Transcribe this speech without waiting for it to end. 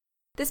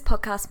This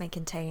podcast may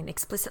contain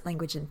explicit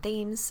language and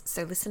themes,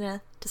 so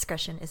listener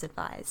discretion is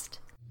advised.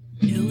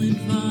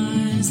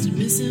 Ill-advised and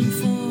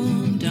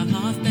misinformed, our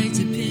half-baked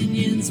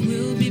opinions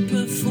will be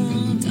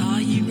performed. Are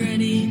you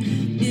ready?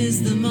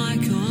 Is the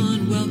mic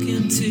on?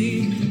 Welcome to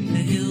the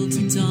Hill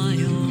to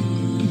Die On.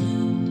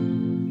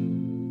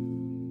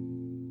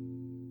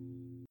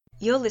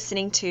 You're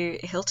listening to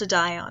Hill to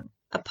Die On,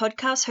 a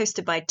podcast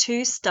hosted by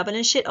two stubborn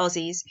as shit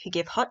Aussies who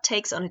give hot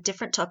takes on a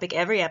different topic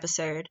every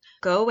episode,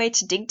 go away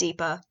to dig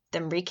deeper,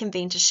 then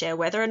reconvene to share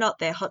whether or not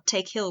their hot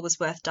take hill was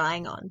worth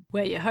dying on.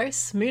 We're your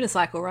hosts,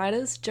 motorcycle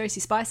riders, Josie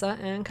Spicer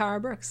and Cara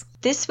Brooks.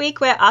 This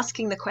week we're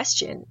asking the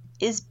question,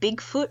 is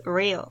Bigfoot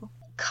real?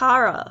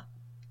 Cara,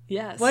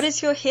 Yes. what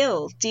is your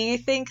hill? Do you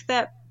think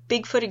that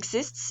Bigfoot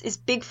exists? Is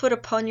Bigfoot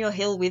upon your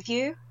hill with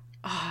you?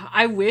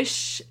 I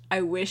wish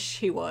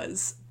he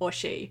was, or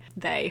she,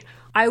 they.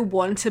 I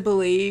want to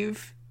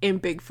believe in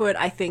Bigfoot.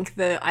 I think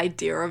the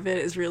idea of it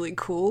is really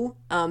cool,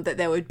 that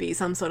there would be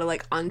some sort of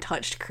like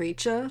untouched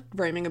creature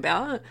roaming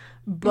about,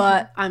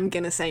 but I'm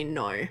gonna say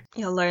no.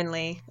 You're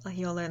lonely.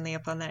 You're lonely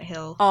upon that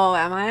hill. Oh,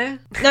 am I?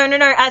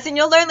 No, as in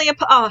you're lonely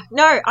upon... Oh,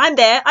 no, I'm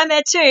there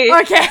too.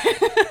 Okay.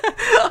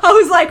 I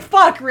was like,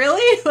 fuck,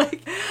 really?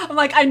 I'm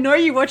like, I know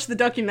you watch the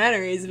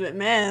documentaries, but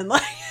man,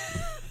 like...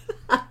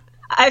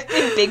 I've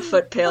been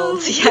Bigfoot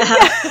pilled, yeah.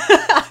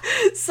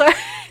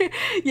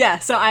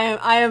 So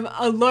I am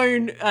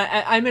alone.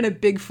 I'm in a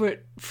Bigfoot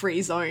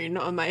free zone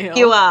on my hill.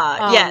 You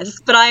are,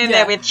 yes, but I am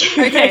there with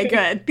you. Okay,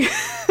 good.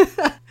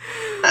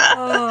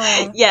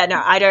 Oh. Yeah,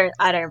 no, I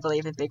don't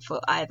believe in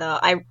Bigfoot either.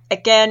 I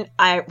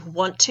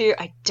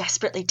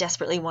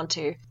desperately want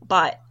to,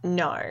 but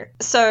no.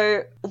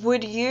 So,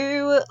 would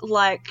you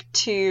like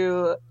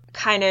to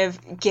kind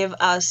of give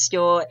us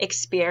your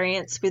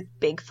experience with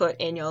Bigfoot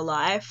in your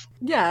life?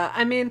 Yeah,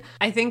 I mean,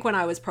 I think when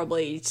I was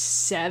probably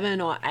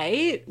 7 or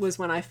 8 was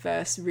when I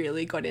first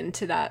really got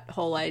into that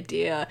whole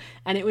idea.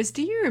 And it was,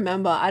 do you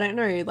remember, I don't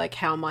know like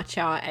how much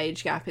our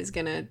age gap is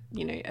gonna,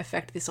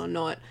 affect this or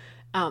not,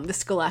 the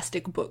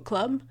Scholastic Book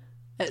Club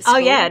at school. Oh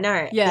yeah,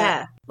 no.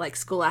 Yeah. Like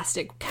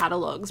Scholastic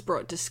catalogs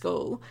brought to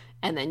school,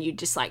 and then you'd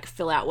just like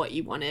fill out what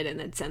you wanted and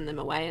then send them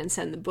away and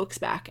send the books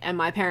back. And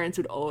my parents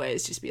would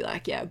always just be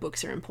like, yeah,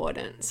 books are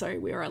important. So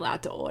we were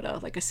allowed to order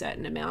like a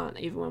certain amount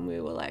even when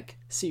we were like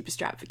super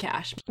strapped for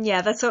cash.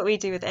 Yeah, that's what we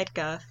do with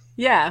Edgar.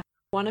 Yeah.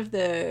 One of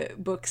the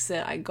books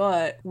that I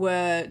got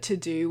were to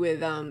do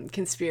with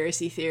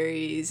conspiracy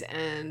theories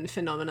and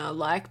phenomena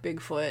like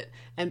Bigfoot,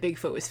 and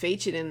Bigfoot was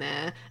featured in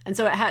there. And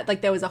so it had,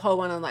 like, there was a whole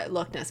one on, like,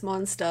 Loch Ness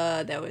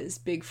Monster, there was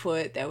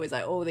Bigfoot, there was,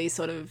 like, all these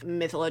sort of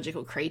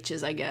mythological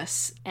creatures, I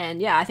guess.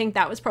 And, yeah, I think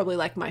that was probably,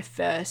 like, my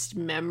first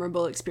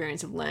memorable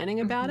experience of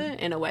learning about it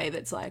in a way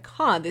that's like,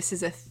 this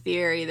is a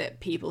theory that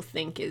people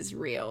think is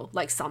real.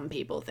 Like, some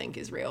people think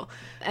is real.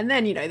 And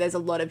then, there's a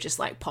lot of just,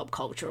 like, pop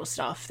cultural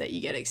stuff that you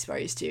get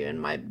exposed to,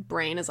 and my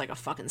brain is like a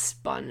fucking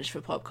sponge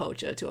for pop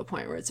culture to a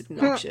point where it's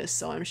obnoxious.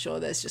 So I'm sure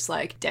there's just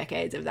like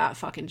decades of that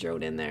fucking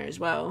drilled in there as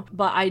well.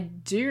 But I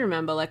do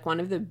remember like one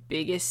of the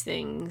biggest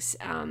things,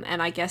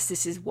 and I guess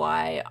this is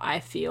why I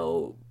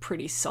feel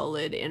pretty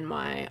solid in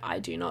my I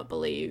do not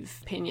believe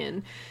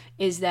opinion,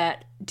 is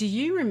that, do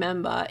you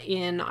remember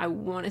in, I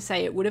want to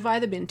say it would have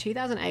either been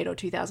 2008 or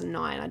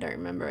 2009, I don't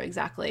remember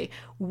exactly,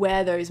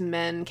 where those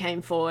men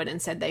came forward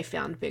and said they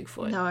found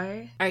Bigfoot?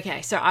 No.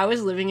 Okay, so I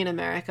was living in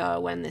America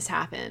when this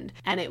happened,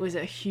 and it was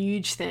a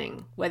huge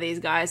thing where these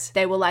guys,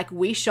 they were like,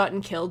 we shot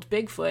and killed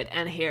Bigfoot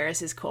and here is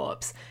his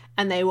corpse.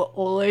 And they were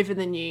all over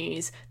the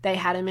news. They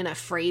had him in a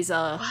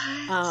freezer.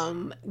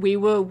 What? We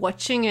were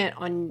watching it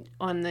on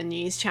the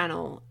news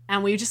channel,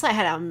 and we just like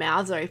had our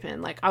mouths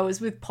open. Like, I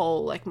was with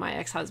Paul, like my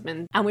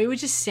ex-husband, and we were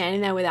just standing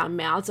there with our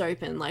mouths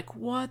open like,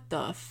 what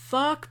the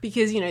fuck?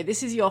 Because,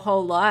 this is your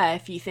whole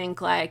life. You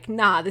think like,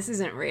 nah, this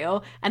isn't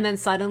real. And then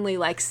suddenly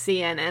like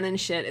CNN and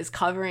shit is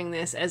covering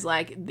this as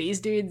like, these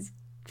dudes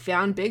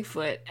found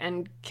Bigfoot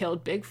and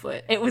killed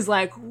Bigfoot. It was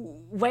like,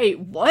 wait,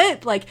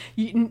 what? Like,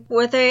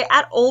 were they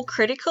at all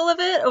critical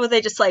of it, or were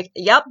they just like,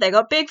 yep, they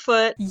got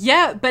Bigfoot?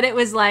 Yeah, but it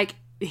was like,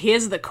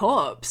 here's the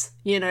corpse,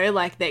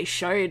 like they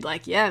showed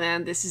like, yeah,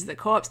 man, this is the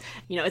corpse.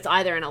 It's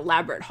either an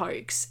elaborate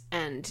hoax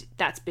and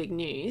that's big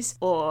news,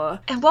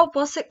 or... And what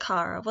was it,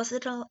 Cara? Was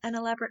it an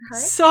elaborate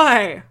hoax?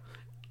 So...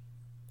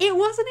 it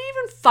wasn't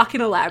even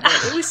fucking elaborate.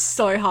 It was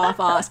so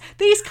half-assed.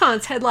 These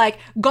cunts had, like,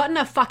 gotten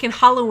a fucking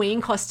Halloween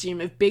costume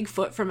of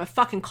Bigfoot from a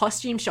fucking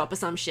costume shop or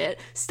some shit,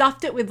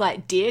 stuffed it with,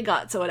 like, deer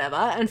guts or whatever,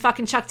 and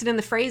fucking chucked it in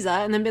the freezer,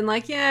 and then been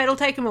like, yeah, it'll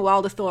take them a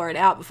while to thaw it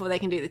out before they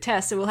can do the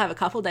test, so we'll have a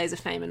couple days of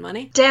fame and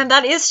money. Damn,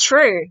 that is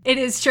true. It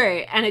is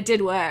true, and it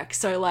did work,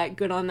 so, like,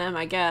 good on them,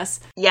 I guess.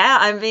 Yeah,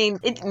 I mean,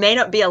 it may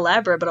not be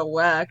elaborate, but it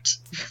worked.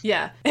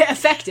 Yeah.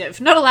 Effective.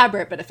 Not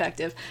elaborate, but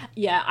effective.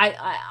 Yeah,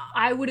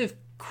 I would have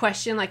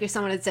question, like if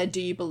someone had said,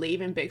 do you believe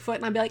in Bigfoot?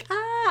 And I'd be like,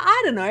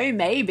 I don't know,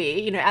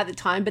 maybe, at the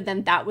time. But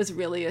then that was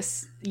really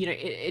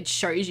it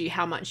shows you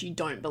how much you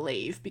don't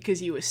believe,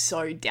 because you were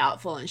so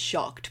doubtful and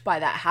shocked by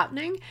that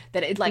happening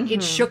that it like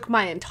it shook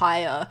my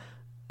entire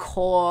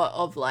core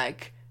of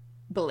like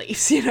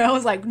beliefs, you know? I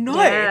was like, no.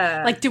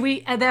 Yeah. Like,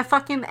 are there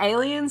fucking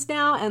aliens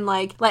now? And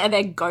like are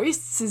there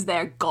ghosts? Is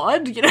there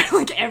God? You know,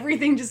 like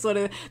everything just sort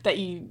of,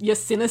 your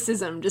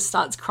cynicism just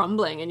starts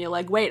crumbling and you're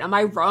like, wait, am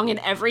I wrong in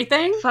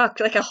everything? Fuck,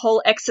 like a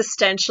whole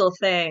existential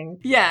thing.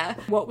 Yeah.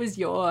 What was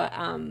your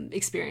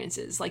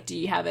experiences? Like, do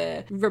you have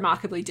a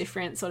remarkably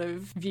different sort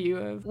of view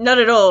of... Not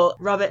at all.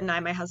 Robert and I,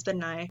 my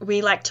husband and I,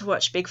 we like to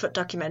watch Bigfoot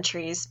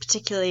documentaries,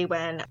 particularly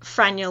when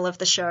Franiel of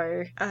the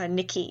show,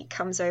 Nikki,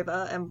 comes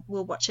over and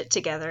we'll watch it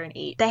together and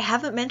eat. They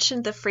haven't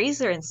mentioned the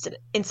freezer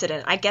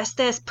incident. I guess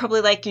they're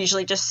probably like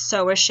usually just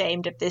so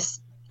ashamed of this,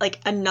 like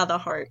another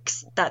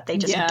hoax, that they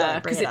just don't bring it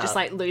up. because it just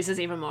like loses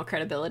even more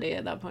credibility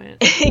at that point.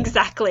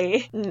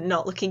 Exactly.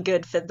 Not looking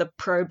good for the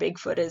pro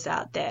Bigfooters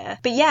out there.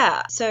 But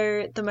yeah,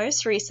 so the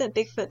most recent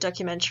Bigfoot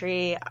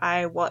documentary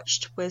I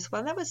watched was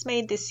one that was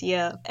made this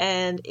year,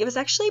 and it was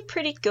actually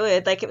pretty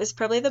good. Like, it was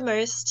probably the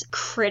most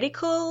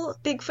critical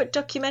Bigfoot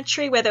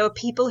documentary, where there were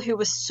people who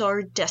were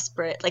so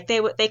desperate. Like,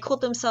 they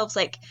called themselves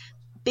like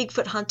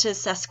Bigfoot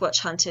hunters, Sasquatch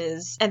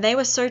hunters, and they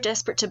were so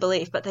desperate to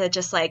believe, but they're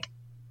just like,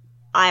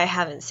 I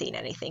haven't seen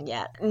anything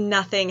yet.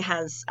 Nothing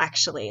has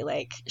actually,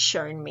 like,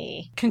 shown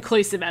me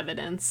conclusive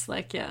evidence,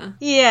 like, yeah.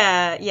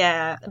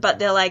 Yeah. But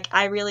they're like,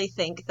 I really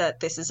think that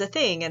this is a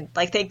thing. And,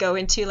 like, they go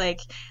into,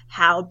 like,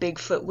 how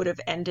Bigfoot would have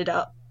ended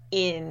up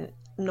in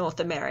North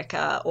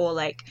America, or,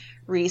 like,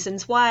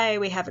 reasons why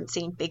we haven't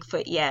seen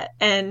Bigfoot yet.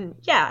 And,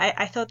 yeah,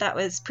 I thought that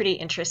was pretty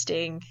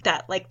interesting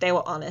that, like, they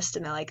were honest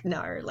and they're like,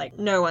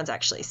 no one's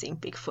actually seen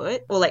Bigfoot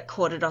or, like,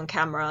 caught it on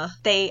camera.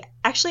 They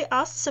actually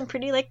asked some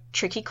pretty, like,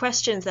 tricky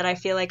questions that I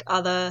feel like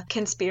other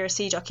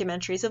conspiracy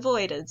documentaries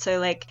avoided. So,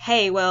 like,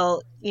 hey,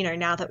 well, you know,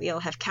 now that we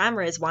all have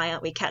cameras, why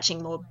aren't we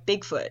catching more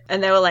Bigfoot?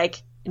 And they were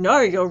like,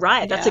 no, you're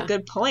right. That's a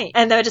good point.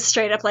 And they were just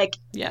straight up like,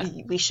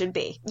 we should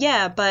be.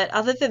 Yeah, but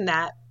other than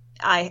that,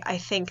 I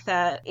think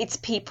that it's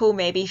people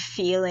maybe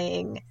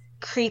feeling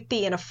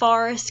creepy in a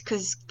forest,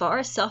 because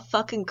forests are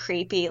fucking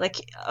creepy. Like,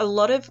 a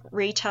lot of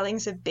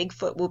retellings of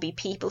Bigfoot will be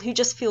people who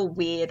just feel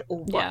weird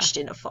or watched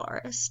in a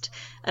forest.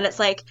 And it's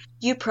like,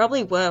 you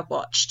probably were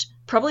watched,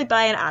 probably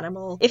by an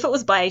animal. If it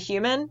was by a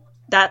human,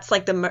 that's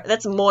like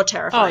that's more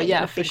terrifying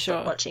than a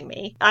Bigfoot watching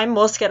me. I'm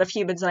more scared of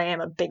humans than I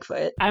am of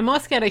Bigfoot. I'm more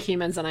scared of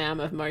humans than I am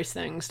of most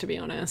things, to be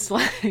honest.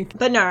 Like,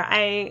 but no,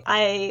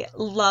 I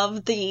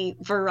love the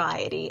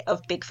variety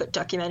of Bigfoot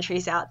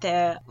documentaries out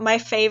there. My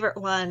favorite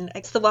one,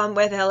 it's the one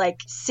where they're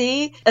like,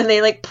 see? And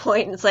they like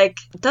point and it's like,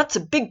 that's a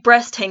big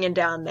breast hanging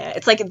down there.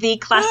 It's like the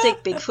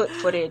classic Bigfoot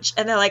footage.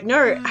 And they're like,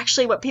 no,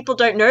 actually what people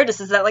don't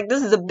notice is that, like,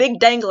 this is a big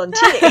dangling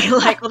titty.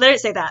 Like, well, they don't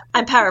say that.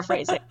 I'm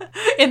paraphrasing.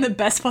 In the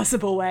best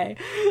possible way.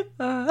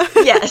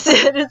 Yes,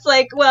 and it's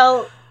like,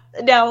 well,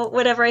 now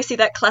whenever I see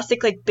that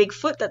classic, like,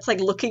 Bigfoot that's, like,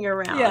 looking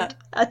around,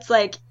 it's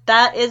like,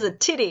 that is a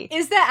titty.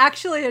 Is there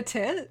actually a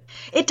tit?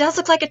 It does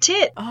look like a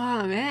tit.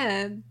 Oh,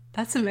 man.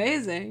 That's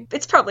amazing.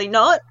 It's probably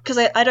not, because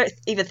I don't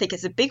even think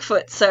it's a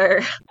Bigfoot, so...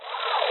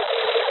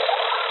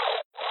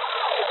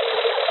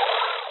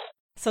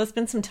 So it's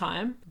been some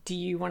time. Do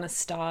you want to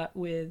start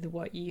with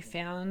what you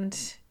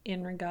found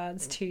in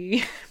regards to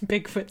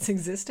Bigfoot's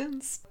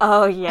existence?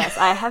 Oh, yes.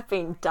 I have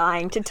been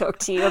dying to talk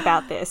to you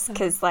about this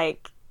because,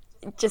 like,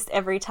 just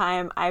every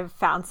time I've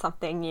found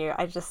something new,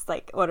 I just,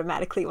 like,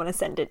 automatically want to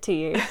send it to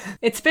you.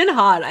 It's been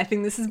hard. I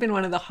think this has been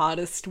one of the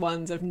hardest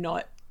ones of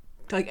not...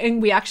 Like,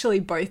 and we actually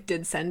both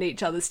did send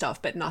each other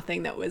stuff, but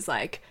nothing that was,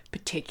 like,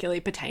 particularly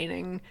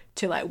pertaining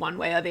to, like, one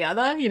way or the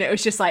other. You know, it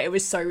was just, like, it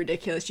was so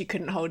ridiculous you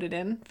couldn't hold it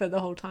in for the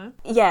whole time.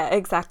 Yeah,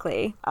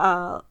 exactly.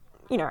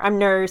 You know, I'm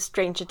no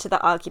stranger to the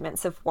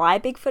arguments of why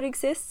Bigfoot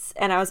exists,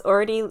 and I was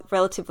already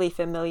relatively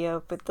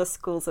familiar with the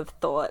schools of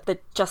thought. The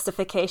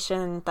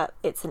justification that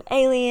it's an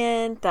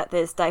alien, that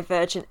there's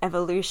divergent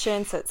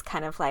evolution, so it's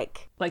kind of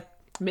like...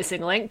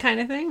 missing link kind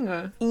of thing?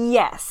 Or?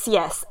 Yes.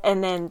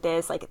 And then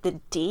there's, like, the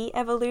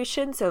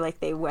de-evolution, so, like,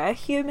 they were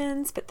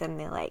humans, but then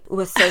they, like,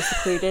 were so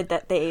secluded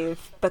that they've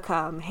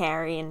become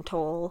hairy and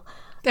tall.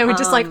 They were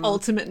just, like,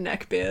 ultimate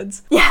neck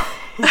beards. Yeah.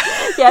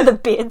 Yeah, the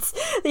beards.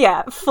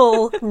 Yeah,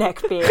 full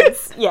neck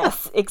beards.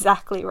 Yes,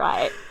 exactly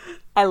right.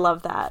 I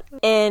love that.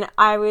 And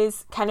I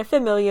was kind of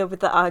familiar with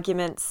the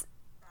arguments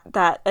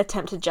that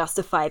attempt to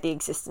justify the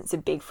existence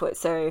of Bigfoot.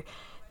 So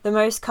the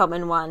most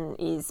common one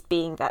is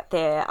being that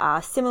there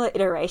are similar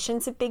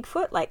iterations of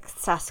Bigfoot, like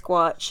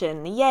Sasquatch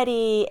and the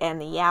Yeti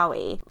and the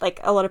Yowie. Like,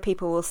 a lot of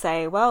people will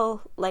say,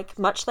 well, like,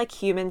 much like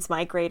humans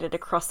migrated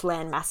across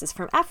land masses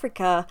from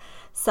Africa,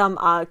 some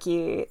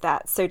argue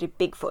that so did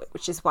Bigfoot,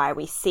 which is why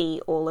we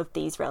see all of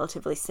these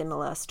relatively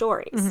similar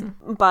stories.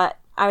 Mm-hmm. But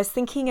I was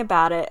thinking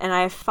about it, and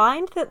I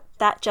find that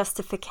that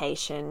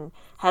justification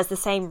has the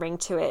same ring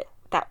to it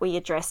that we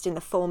addressed in the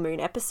full moon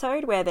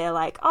episode, where they're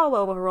like, oh,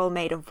 well, we're all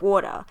made of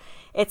water.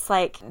 It's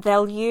like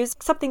they'll use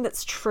something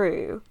that's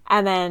true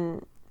and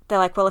then they're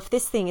like, well, if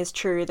this thing is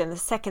true, then the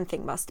second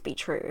thing must be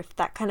true, if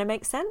that kind of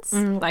makes sense.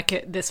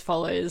 This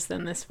follows,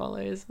 then this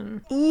follows.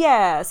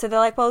 Yeah, so they're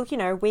like, well,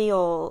 we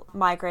all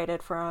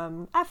migrated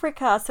from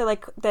Africa, so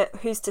like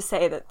who's to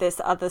say that this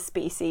other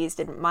species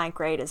didn't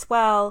migrate as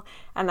well,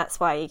 and that's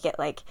why you get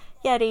like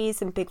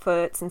Yetis and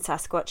Bigfoots and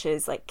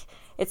Sasquatches, like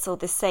it's all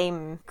the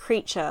same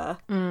creature.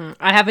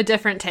 I have a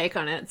different take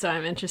on it, so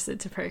I'm interested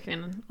to poke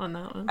in on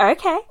that one.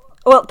 Okay.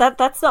 Well,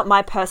 that's not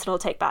my personal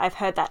take, but I've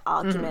heard that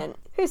argument.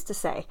 Who's to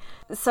say?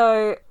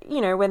 So,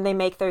 when they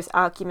make those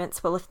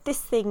arguments, well, if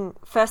this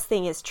first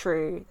thing is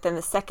true, then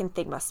the second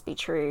thing must be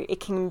true. It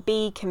can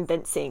be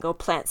convincing or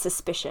plant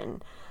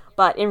suspicion.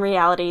 But in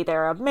reality,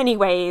 there are many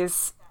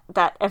ways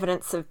that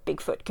evidence of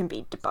Bigfoot can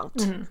be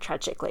debunked,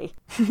 tragically.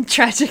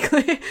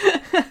 Tragically.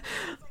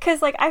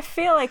 Because, I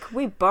feel like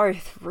we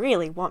both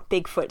really want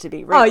Bigfoot to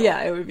be real. Oh,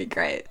 yeah, it would be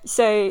great.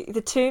 So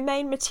the two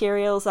main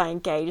materials I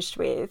engaged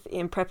with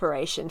in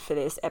preparation for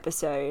this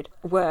episode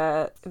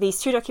were these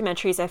two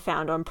documentaries I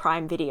found on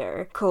Prime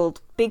Video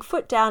called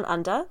Bigfoot Down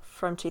Under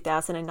from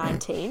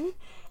 2019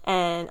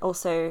 and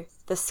also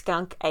The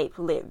Skunk Ape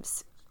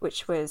Lives,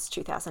 which was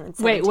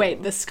 2017.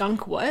 Wait, the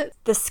skunk what?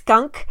 The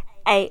Skunk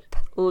Ape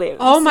Lives.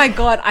 Oh my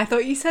god, I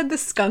thought you said the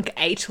skunk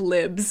ate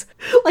libs.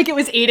 Like it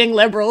was eating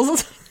liberals or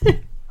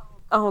something.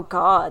 Oh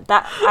god,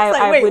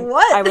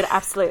 I would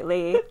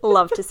absolutely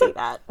love to see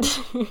that.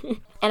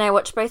 And I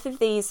watched both of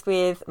these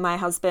with my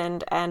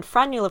husband and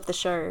Franiel of the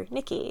show,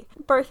 Nikki.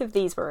 Both of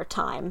these were a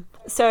time.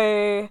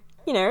 So,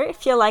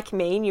 if you're like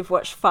me and you've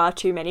watched far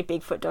too many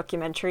Bigfoot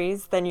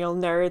documentaries, then you'll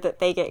know that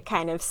they get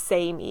kind of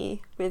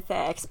samey with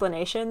their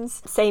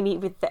explanations, samey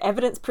with the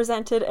evidence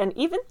presented, and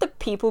even the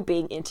people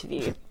being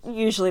interviewed.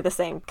 Usually the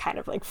same kind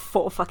of like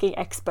 4 fucking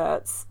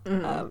experts,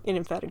 in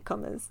inverted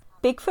commas.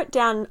 Bigfoot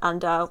Down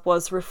Under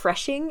was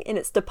refreshing in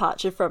its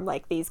departure from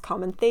like these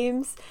common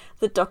themes.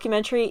 The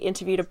documentary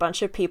interviewed a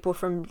bunch of people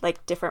from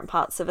like different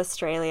parts of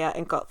Australia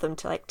and got them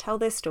to like tell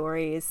their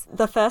stories.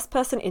 The first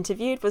person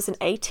interviewed was an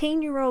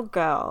 18-year-old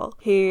girl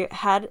who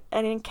had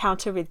an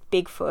encounter with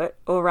Bigfoot,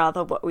 or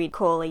rather what we'd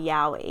call a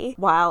yowie,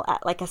 while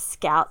at like a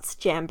Scouts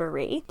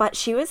jamboree. But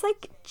she was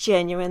like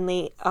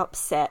genuinely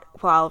upset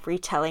while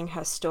retelling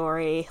her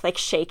story, like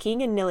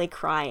shaking and nearly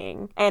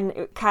crying. And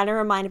it kind of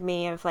reminded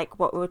me of like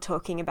what we were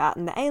talking about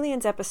in the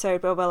aliens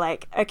episode, where we're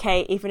like,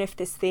 okay, even if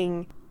this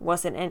thing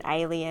wasn't an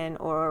alien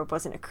or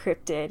wasn't a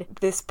cryptid,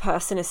 this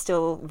person is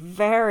still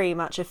very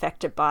much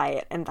affected by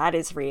it, and that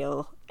is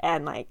real,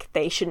 and like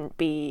they shouldn't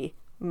be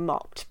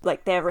mocked.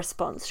 Like their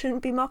response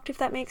shouldn't be mocked, if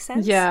that makes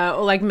sense. Yeah,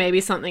 or like maybe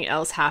something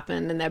else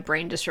happened and their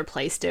brain just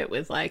replaced it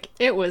with like,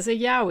 it was a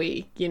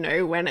yowie,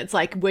 when it's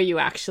like, were you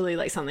actually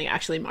like something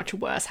actually much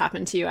worse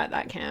happened to you at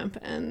that camp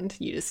and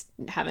you just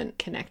haven't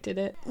connected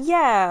it.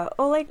 Yeah,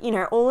 or like,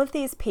 all of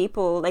these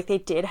people, like they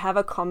did have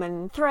a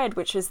common thread,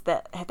 which is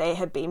that they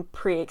had been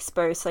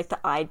pre-exposed to like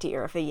the idea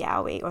of a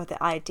yowie or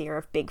the idea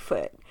of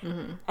Bigfoot.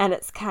 And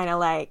it's kind of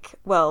like,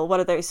 well, what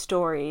are those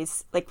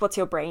stories? Like, what's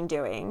your brain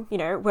doing?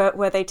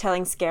 Were they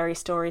telling scary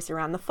stories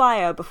around the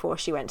fire before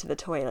she went to the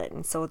toilet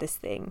and saw this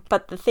thing?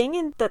 But the thing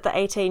in that the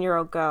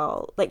 18-year-old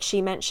girl, like she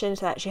mentioned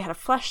that she had a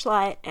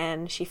flashlight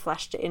and she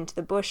flashed it into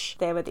the bush.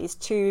 There were these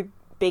 2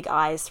 big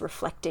eyes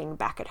reflecting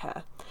back at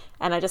her.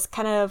 And I just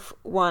kind of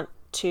want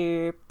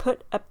to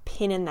put a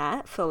pin in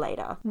that for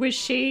later. Was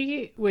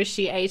she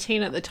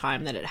 18 at the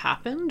time that it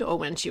happened, or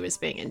when she was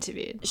being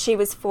interviewed? She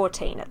was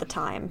 14 at the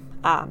time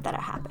that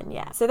it happened,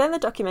 yeah. So then the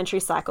documentary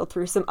cycled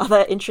through some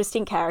other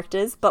interesting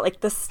characters, but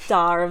like the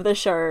star of the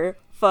show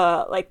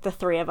for like the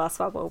 3 of us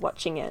while we were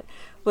watching it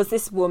was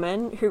this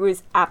woman who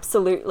was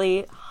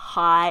absolutely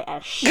high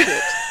as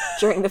shit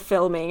during the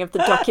filming of the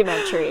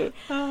documentary,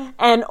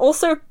 and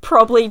also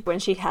probably when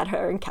she had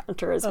her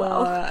encounter as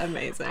well.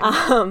 Amazing.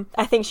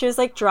 I think she was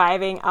like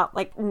driving up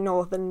like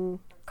northern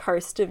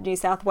coast of New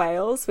South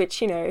Wales,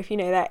 which, if you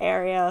know that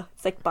area,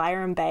 it's like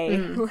Byron Bay,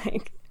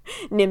 like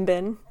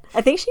Nimbin.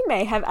 I think she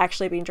may have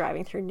actually been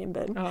driving through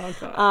Nimbin. Oh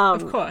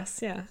god. Of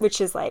course, yeah.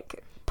 Which is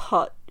like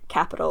pot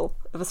capital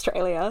of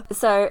Australia.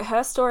 So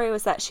her story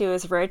was that she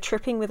was road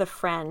tripping with a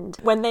friend.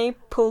 When they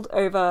pulled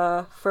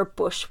over for a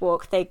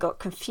bushwalk, they got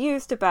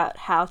confused about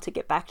how to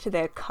get back to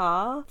their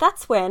car.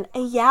 That's when a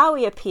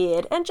yowie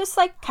appeared and just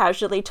like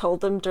casually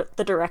told them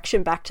the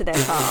direction back to their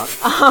car.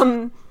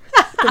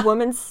 The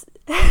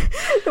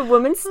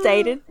woman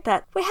stated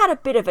that we had a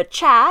bit of a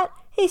chat.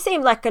 He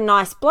seemed like a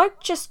nice bloke,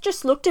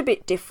 just looked a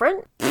bit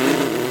different.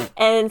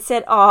 And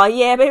said, oh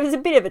yeah, but it was a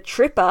bit of a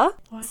tripper.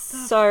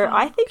 So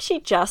I think she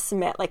just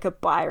met like a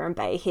Byron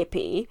Bay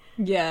hippie.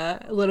 Yeah,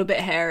 a little bit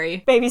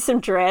hairy. Maybe some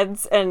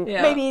dreads and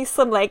maybe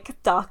some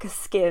like darker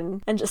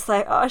skin. And just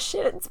like, oh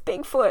shit, it's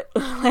Bigfoot.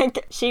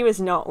 Like she was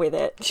not with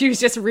it. She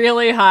was just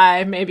really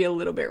high, maybe a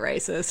little bit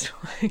racist.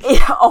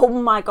 Yeah, oh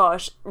my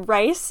gosh.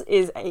 Race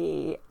is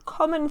a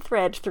common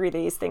thread through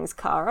these things,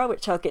 Cara,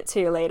 which I'll get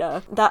to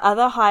later. The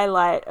other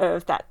highlight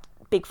of that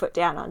Bigfoot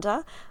Down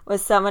Under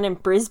was someone in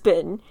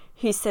Brisbane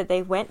who said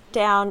they went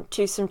down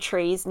to some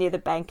trees near the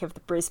bank of the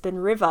Brisbane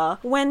River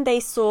when they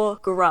saw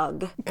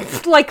grug.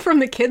 Like from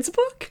the kids'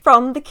 book?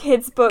 From the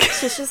kids' book.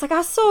 She's just like,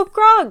 I saw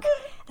grug.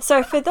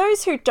 So for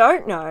those who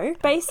don't know,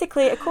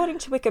 basically, according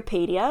to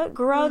Wikipedia,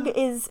 Grug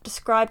is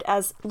described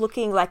as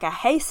looking like a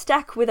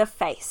haystack with a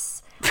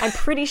face. I'm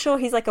pretty sure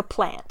he's like a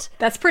plant.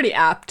 That's pretty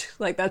apt.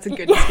 Like, that's a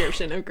good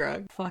description of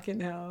Grug. Fucking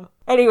hell.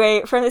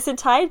 Anyway, from this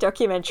entire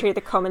documentary, the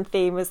common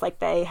theme was like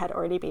they had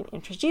already been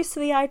introduced to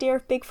the idea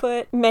of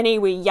Bigfoot. Many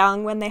were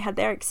young when they had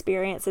their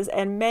experiences,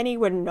 and many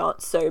were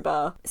not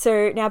sober.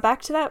 So now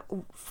back to that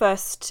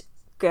first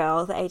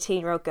girl, the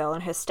 18-year-old girl,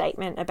 and her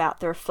statement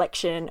about the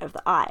reflection of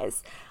the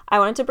eyes. I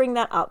wanted to bring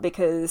that up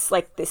because,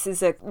 like, this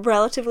is a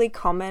relatively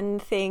common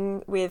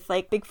thing with,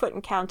 like, Bigfoot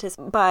encounters,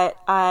 but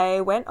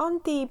I went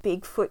on the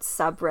Bigfoot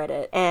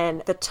subreddit,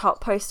 and the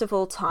top post of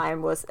all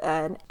time was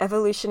an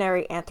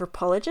evolutionary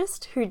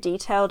anthropologist who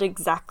detailed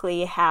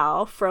exactly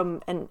how,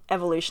 from an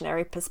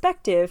evolutionary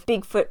perspective,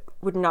 Bigfoot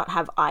would not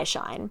have eye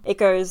shine. It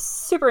goes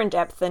super in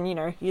depth and, you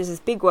know, uses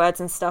big words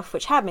and stuff,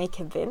 which had me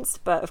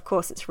convinced, but of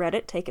course it's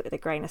Reddit, take it with a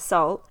grain of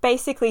salt.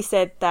 Basically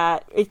said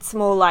that it's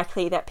more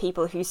likely that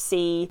people who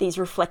see these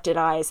reflected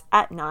eyes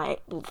at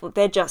night,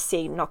 they're just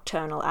seeing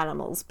nocturnal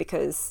animals,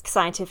 because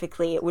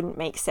scientifically it wouldn't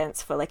make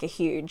sense for like a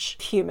huge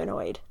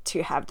humanoid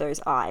to have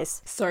those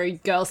eyes. So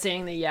girl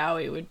seeing the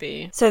yowie would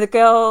be... So the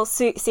girl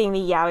seeing the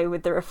yowie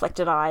with the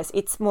reflected eyes,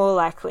 it's more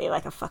likely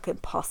like a fucking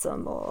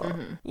possum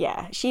or...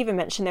 Yeah, she even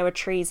mentioned there were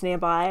trees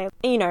nearby.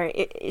 You know,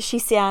 she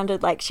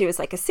sounded like she was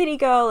like a city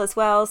girl as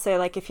well, so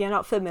like if you're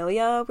not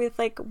familiar with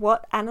like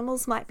what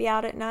animals might be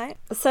out at night.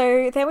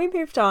 So then we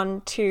moved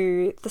on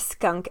to The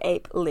Skunk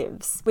Ape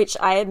Lives, which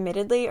I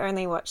admittedly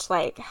only watched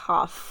like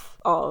half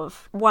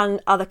of. One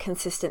other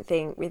consistent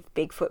thing with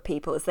Bigfoot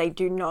people is they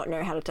do not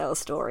know how to tell a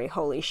story.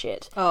 Holy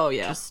shit. Oh,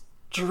 yeah. Just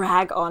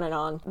drag on and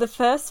on. The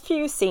first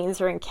few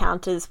scenes or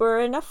encounters were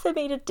enough for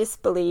me to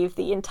disbelieve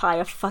the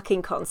entire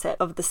fucking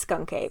concept of the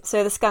skunk ape.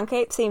 So the skunk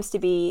ape seems to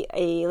be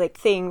a like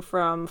thing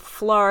from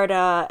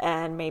Florida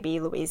and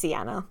maybe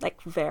Louisiana,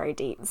 like very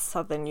deep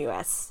southern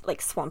US,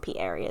 like swampy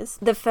areas.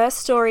 The first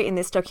story in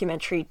this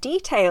documentary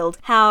detailed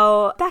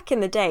how back in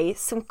the day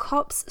some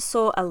cops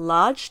saw a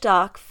large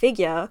dark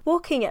figure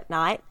walking at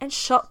night and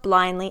shot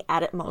blindly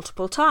at it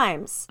multiple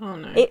times. Oh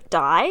no. It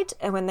died,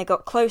 and when they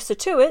got closer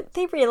to it,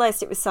 they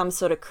realized it was some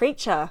sort of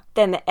creature.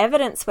 Then the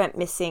evidence went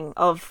missing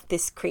of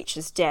this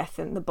creature's death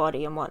and the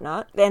body and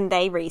whatnot. Then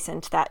they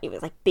reasoned that it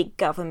was like big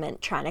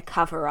government trying to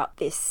cover up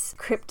this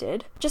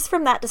cryptid. Just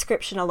from that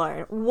description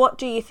alone, what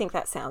do you think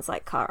that sounds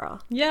like,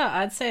 Cara? Yeah,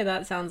 I'd say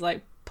that sounds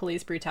like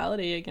police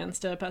brutality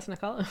against a person of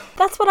colour.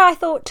 That's what I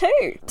thought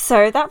too.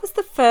 So that was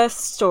the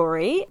first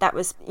story that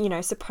was, you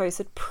know,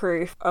 supposed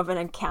proof of an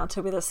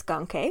encounter with a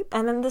skunk ape.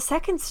 And then the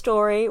second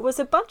story was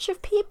a bunch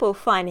of people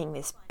finding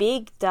this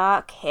big,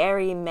 dark,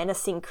 hairy,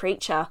 menacing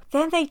creature.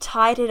 Then they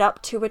tied it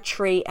up to a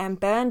tree and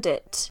burned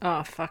it.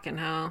 Oh, fucking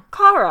hell.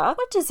 Cara,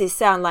 what does this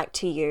sound like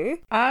to you?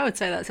 I would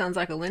say that sounds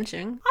like a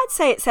lynching. I'd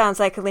say it sounds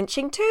like a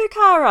lynching too,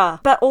 Cara.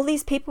 But all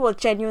these people were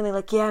genuinely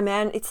like, yeah,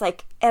 man, it's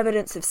like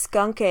evidence of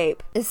skunk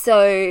ape.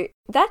 So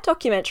that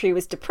documentary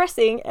was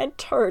depressing and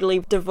totally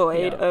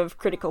devoid of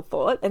critical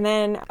thought. And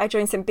then I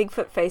joined some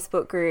Bigfoot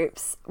Facebook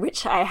groups,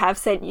 which I have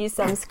sent you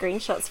some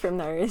screenshots from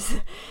those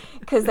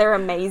because they're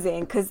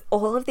amazing, because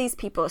all of these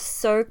people are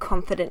so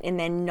confident in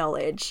their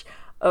knowledge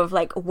of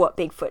like what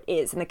Bigfoot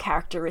is and the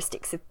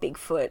characteristics of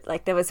Bigfoot.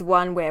 Like there was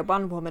one where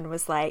one woman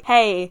was like,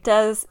 hey,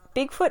 does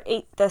Bigfoot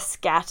eat the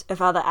scat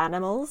of other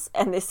animals?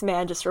 And this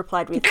man just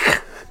replied with,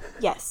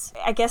 yes.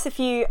 I guess if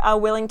you are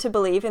willing to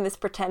believe in this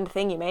pretend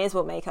thing, you may as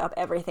well make up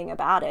everything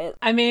about it.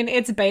 I mean,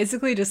 it's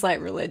basically just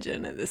like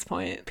religion at this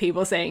point.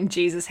 People saying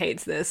Jesus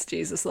hates this,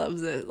 Jesus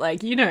loves it.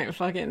 Like, you don't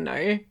fucking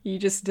know. You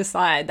just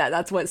decide that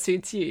that's what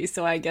suits you.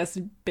 So I guess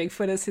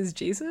Bigfoot is his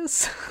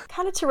Jesus.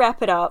 Kind of to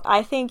wrap it up,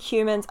 I think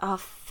humans are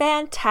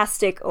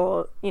fantastic,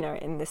 or, you know,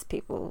 in this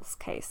people's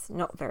case,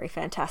 not very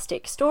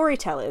fantastic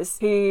storytellers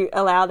who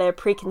allow their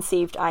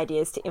preconceived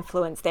ideas to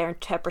influence their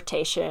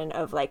interpretation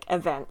of like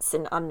events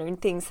and unknown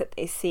things that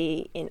they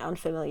see in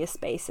unfamiliar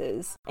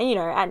spaces. And, you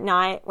know, at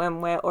night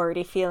when we're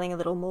already feeling a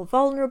little more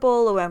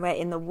vulnerable, or when we're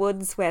in the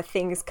woods where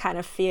things kind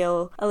of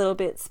feel a little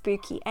bit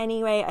spooky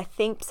anyway, I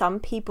think some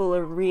people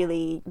are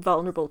really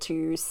vulnerable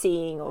to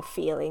seeing or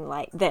feeling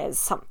like there's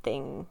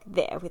something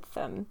there with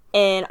them.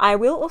 And I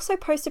will also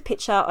post a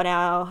picture on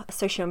our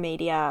social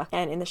media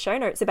and in the show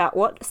notes about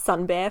what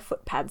sun bear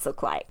foot pads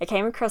look like. I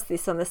came across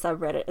this on the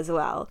subreddit as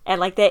well, and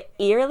like they're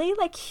eerily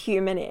like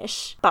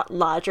humanish but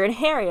larger and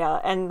hairier,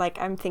 and like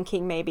I'm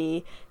thinking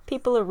maybe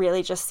people are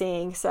really just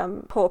seeing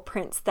some paw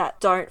prints that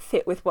don't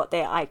fit with what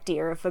their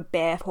idea of a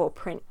bear paw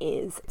print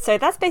is. So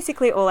that's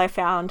basically all I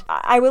found.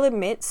 I will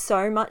admit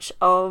so much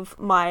of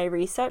my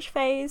research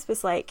phase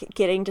was like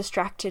getting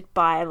distracted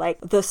by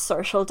like the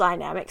social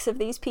dynamics of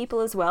these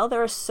people as well.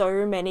 There are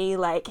so many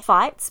like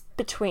fights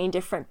between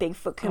different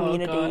Bigfoot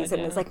communities,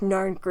 and there's like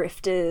known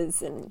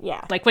grifters, and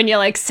like when you're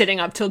like sitting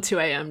up till 2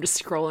 a.m.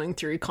 just scrolling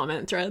through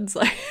comment threads,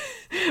 like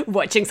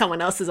watching someone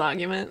else's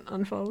argument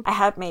unfold. I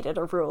had made it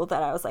a rule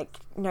that I was like,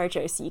 No,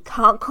 Josie, you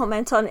can't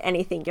comment on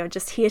anything. You're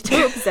just here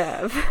to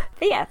observe.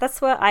 But yeah,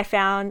 that's what I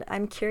found.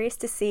 I'm curious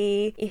to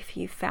see if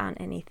you found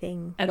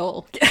anything. At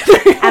all.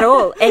 At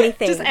all.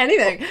 Anything. Just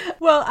anything.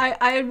 Well,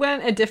 I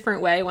went a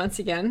different way once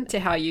again to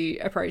how you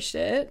approached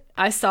it.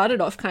 I started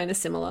off kind of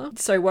similar.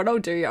 So what I'll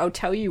do, I'll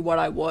tell you what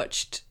I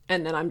watched,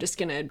 and then I'm just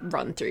going to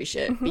run through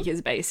shit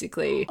because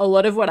basically a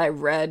lot of what I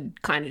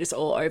read kind of just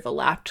all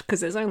overlapped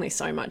because there's only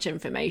so much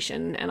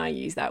information, and I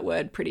use that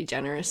word pretty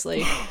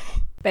generously.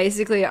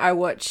 Basically, I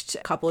watched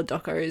a couple of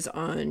docos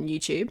on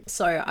YouTube.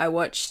 So I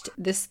watched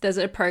this, there's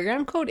a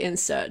program called In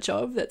Search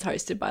Of that's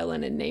hosted by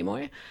Leonard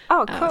Nimoy.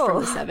 Oh, cool.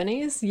 From the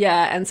 70s.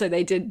 Yeah, and so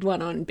they did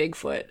one on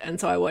Bigfoot, and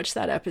so I watched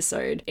that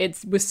episode. It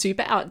was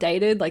super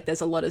outdated. Like,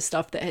 there's a lot of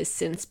stuff that has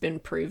since been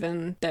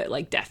proven that,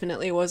 like,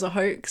 definitely was a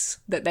hoax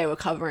that they were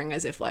covering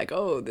as if, like,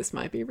 oh, this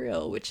might be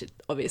real, which it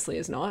obviously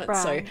is not.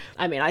 Right. So,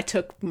 I mean, I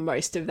took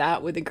most of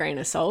that with a grain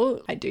of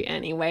salt. I do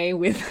anyway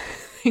with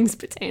things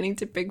pertaining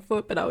to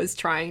Bigfoot, but I was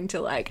trying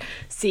to like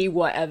see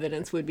what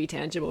evidence would be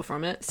tangible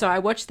from it. So I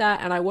watched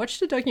that, and I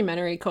watched a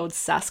documentary called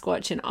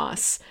Sasquatch and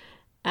Us.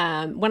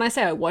 When I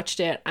say I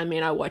watched it, I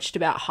mean I watched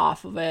about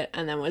half of it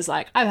and then was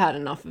like, I've had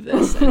enough of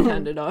this, and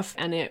turned it off.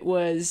 And it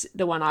was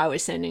the one I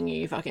was sending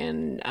you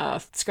fucking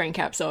screen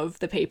caps of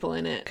the people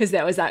in it, because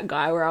there was that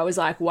guy where I was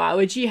like, why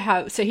would you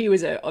have, so he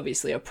was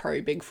obviously a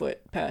pro Bigfoot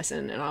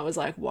person, and I was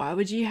like, why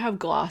would you have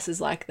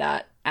glasses like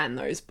that and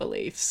those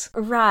beliefs?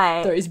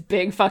 Right. Those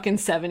big fucking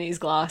 70s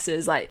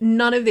glasses. Like,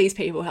 none of these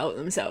people help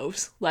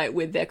themselves, like,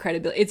 with their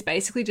credibility. It's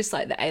basically just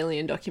like the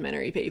Alien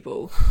documentary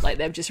people. Like,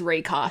 they've just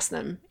recast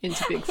them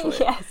into Bigfoot.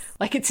 Yes.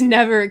 Like, it's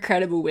never a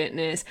credible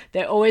witness.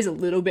 They're always a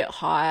little bit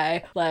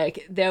high.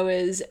 Like, there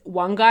was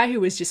one guy who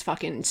was just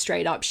fucking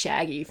straight up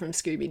Shaggy from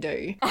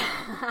Scooby-Doo.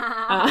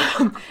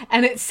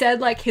 And it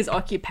said, like, his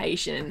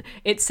occupation.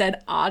 It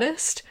said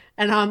artist.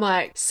 And I'm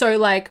like, so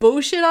like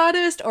bullshit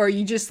artist, or are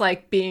you just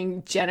like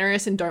being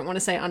generous and don't want to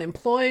say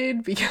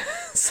unemployed?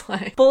 Because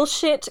like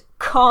bullshit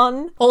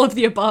con. All of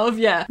the above,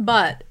 yeah.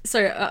 But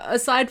so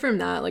aside from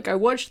that, like I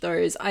watched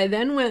those. I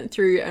then went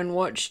through and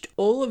watched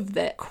all of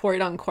the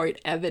quote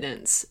unquote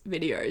evidence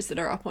videos that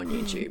are up on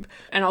YouTube.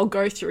 And I'll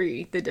go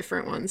through the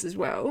different ones as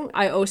well.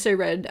 I also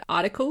read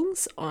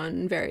articles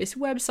on various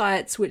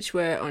websites, which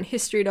were on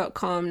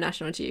history.com,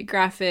 National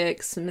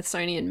Geographic,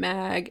 Smithsonian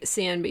Mag,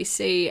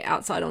 CNBC,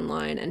 Outside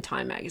Online, and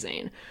Time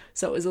Magazine.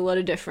 So it was a lot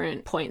of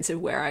different points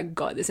of where I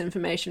got this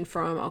information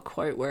from. I'll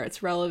quote where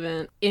it's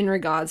relevant. In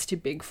regards to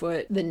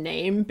Bigfoot, the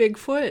name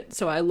Bigfoot.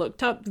 So I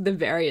looked up the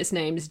various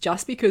names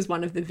just because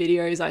one of the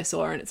videos I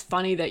saw, and it's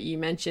funny that you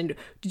mentioned,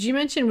 did you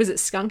mention, was it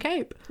skunk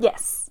ape?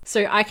 Yes.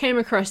 So I came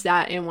across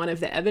that in one of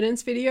the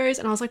evidence videos,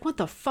 and I was like, what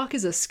the fuck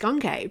is a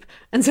skunk ape?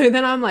 And so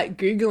then I'm like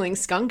Googling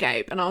skunk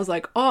ape, and I was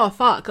like, oh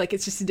fuck, like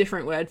it's just a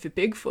different word for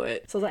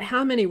Bigfoot. So I was like,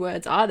 how many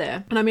words are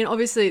there? And I mean,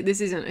 obviously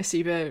this isn't a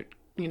super,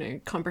 you know,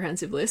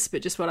 comprehensive list,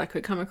 but just what I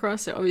could come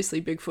across. So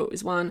obviously Bigfoot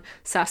was one.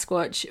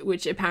 Sasquatch,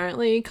 which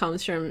apparently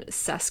comes from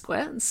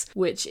Sasquatch,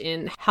 which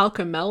in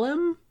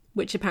Halkomelem,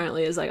 which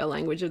apparently is like a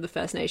language of the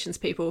First Nations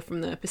people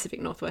from the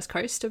Pacific Northwest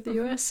coast of the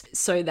US.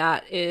 So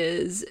that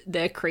is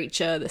their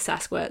creature, the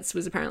Sasquatch,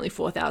 was apparently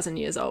 4,000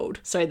 years old.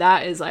 So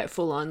that is like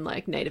full on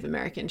like Native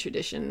American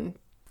tradition.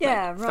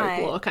 Yeah, like, right.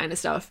 Folklore kind of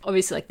stuff.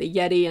 Obviously, like the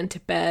Yeti in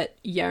Tibet,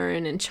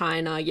 Yeren in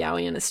China,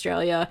 Yowie in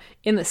Australia.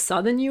 In the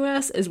southern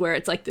US is where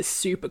it's like the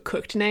super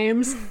cooked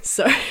names.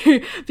 So,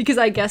 because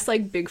I guess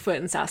like Bigfoot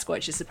and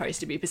Sasquatch is supposed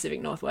to be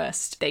Pacific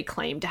Northwest. They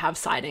claim to have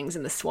sightings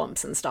in the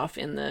swamps and stuff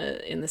in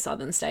the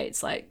southern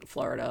states like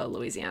Florida,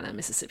 Louisiana,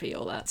 Mississippi,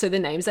 all that. So the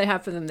names they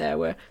have for them there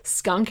were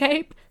skunk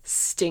ape,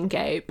 stink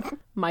ape,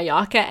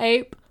 Mayaka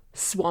ape,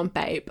 swamp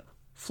ape,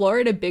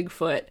 Florida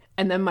Bigfoot,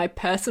 and then my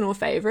personal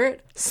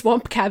favorite,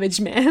 Swamp Cabbage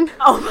Man.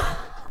 Oh.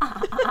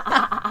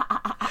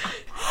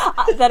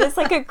 That is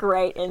like a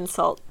great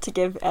insult to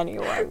give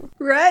anyone.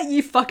 Right?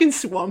 You fucking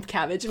Swamp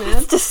Cabbage Man.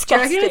 It's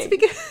disgusting.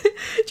 Do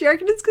you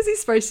reckon it's because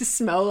he's supposed to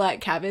smell like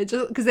cabbage?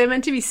 Because they're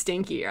meant to be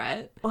stinky,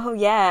 right? Oh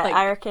yeah, Like,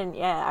 I reckon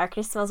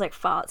he smells like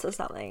farts or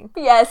something.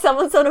 Yeah,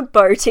 someone's on a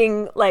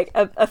boating, like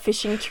a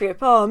fishing trip.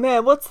 Oh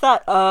man, what's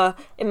that?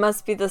 It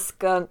must be the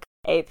skunk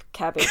ape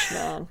cabbage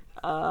man.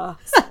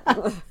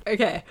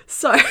 Okay,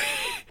 so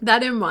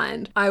that in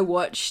mind, I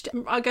watched,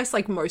 I guess,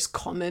 like most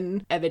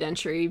common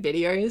evidentiary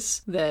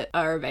videos that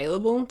are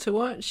available to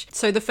watch.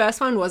 So the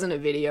first one wasn't a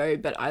video,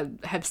 but I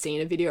have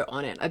seen a video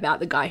on it about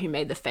the guy who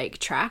made the fake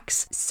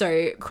tracks.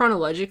 So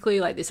chronologically,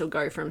 like this will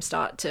go from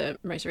start to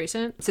most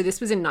recent. So this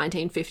was in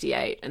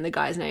 1958, and the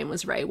guy's name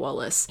was Ray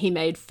Wallace. He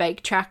made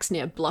fake tracks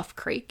near Bluff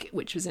Creek,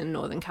 which was in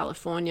Northern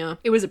California.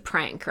 It was a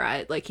prank,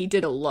 right? Like he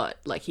did a lot.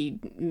 Like he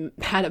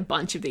had a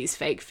bunch of these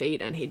fake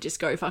feet, and he'd just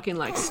go fucking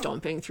like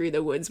stomping through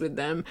the woods with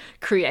them,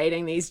 create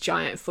creating these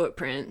giant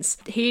footprints.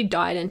 He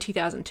died in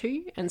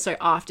 2002, and so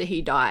after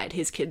he died,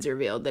 his kids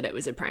revealed that it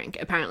was a prank.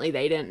 Apparently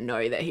they didn't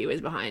know that he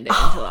was behind it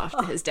until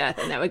after his death,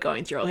 and they were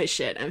going through all his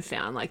shit and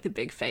found like the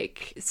big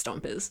fake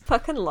stompers.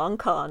 Fucking long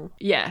con.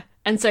 Yeah.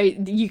 And so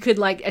you could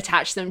like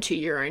attach them to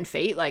your own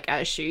feet like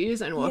as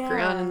shoes and walk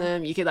around in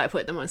them. You could like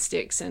put them on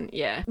sticks and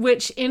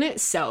which in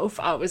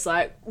itself I was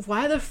like,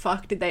 why the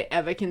fuck did they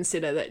ever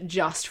consider that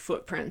just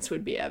footprints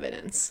would be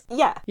evidence?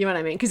 Yeah. You know what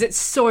I mean? Because it's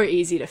so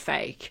easy to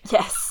fake.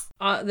 Yes.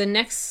 The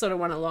next sort of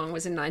one along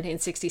was in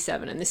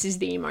 1967, and this is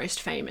the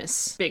most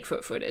famous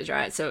Bigfoot footage,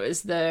 right? So it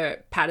was the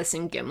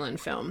Patterson-Gimlin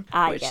film,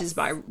 which is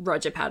by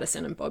Roger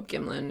Patterson and Bob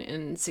Gimlin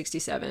in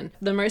 67.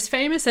 The most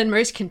famous and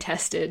most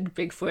contested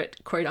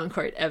Bigfoot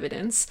quote-unquote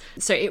evidence.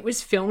 So it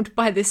was filmed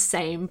by this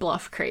same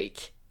Bluff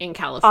Creek in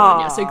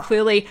California. So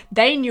clearly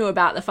they knew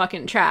about the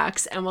fucking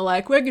tracks and were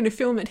like, we're going to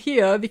film it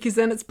here because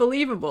then it's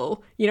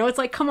believable. You know, it's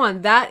like, come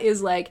on, that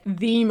is like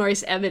the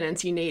most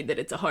evidence you need that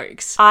it's a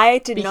hoax. I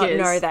did not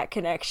know that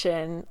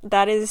connection.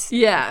 That is...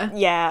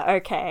 Yeah,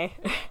 okay.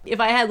 If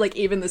I had like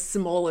even the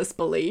smallest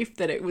belief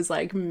that it was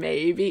like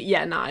maybe,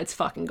 it's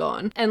fucking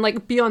gone. And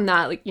like beyond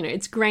that, like, you know,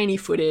 it's grainy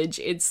footage.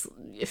 It's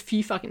a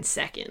few fucking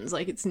seconds.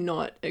 Like it's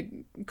not a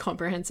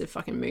comprehensive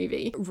fucking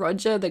movie.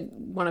 Roger,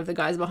 one of the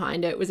guys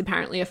behind it, was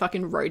apparently a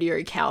fucking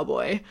rodeo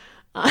cowboy.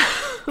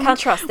 Can't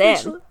trust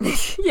them.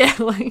 Yeah,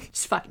 like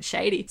just fucking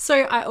shady.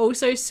 So I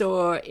also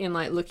saw in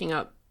like looking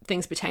up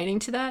things pertaining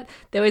to that,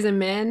 there was a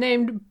man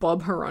named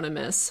Bob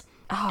Hieronymus.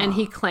 And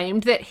he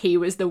claimed that he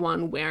was the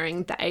one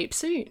wearing the ape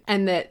suit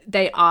and that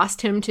they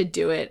asked him to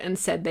do it and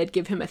said they'd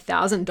give him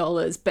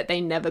 $1,000, but they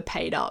never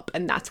paid up.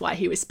 And that's why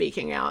he was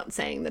speaking out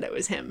saying that it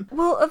was him.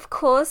 Well, of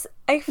course,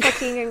 a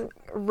fucking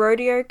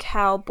rodeo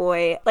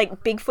cowboy,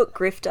 like Bigfoot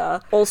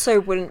grifter,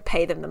 also wouldn't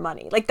pay them the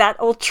money. Like that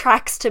all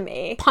tracks to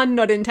me. Pun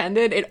not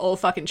intended, it all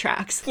fucking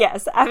tracks.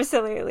 Yes,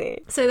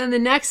 absolutely. So then the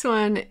next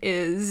one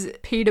is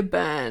Peter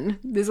Byrne.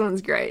 This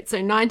one's great. So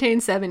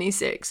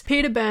 1976.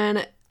 Peter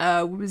Byrne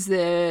was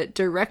the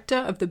director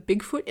of the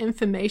Bigfoot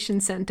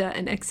Information Center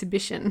and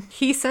Exhibition.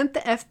 He sent the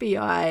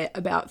FBI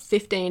about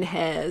 15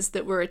 hairs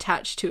that were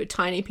attached to a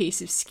tiny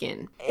piece of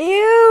skin.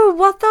 Ew,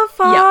 what the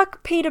fuck,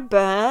 Yep. Peter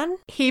Byrne?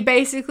 He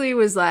basically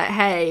was like,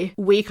 hey,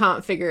 we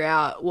can't figure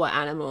out what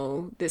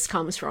animal this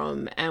comes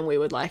from and we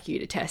would like you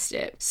to test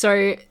it.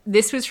 So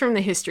this was from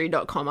the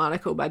history.com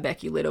article by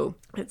Becky Little.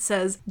 It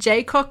says,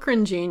 J.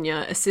 Cochran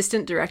Jr.,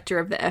 Assistant Director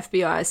of the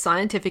FBI's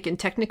Scientific and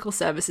Technical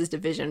Services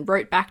Division,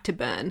 wrote back to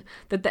Byrne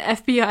that the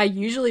FBI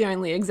usually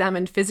only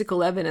examined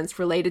physical evidence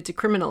related to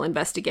criminal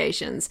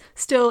investigations.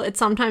 Still, it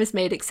sometimes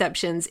made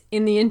exceptions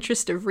in the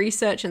interest of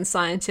research and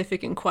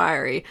scientific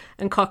inquiry,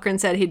 and Cochran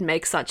said he'd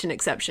make such an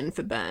exception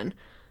for Byrne.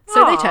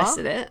 So they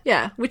tested it.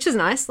 Yeah, which is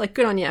nice. Like,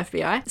 good on you,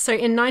 FBI. So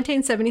in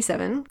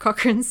 1977,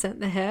 Cochran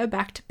sent the hair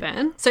back to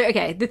Byrne. So,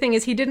 okay, the thing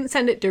is, he didn't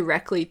send it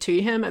directly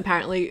to him.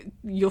 Apparently,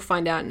 you'll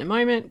find out in a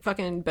moment,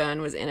 fucking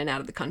Byrne was in and out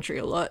of the country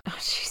a lot. Oh,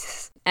 Jesus.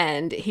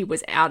 And he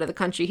was out of the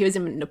country. He was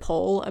in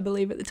Nepal, I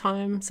believe, at the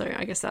time. So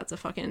I guess that's a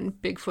fucking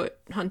Bigfoot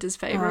hunter's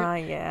favorite. Oh,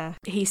 yeah.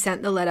 He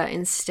sent the letter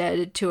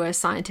instead to a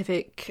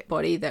scientific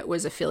body that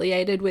was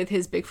affiliated with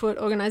his Bigfoot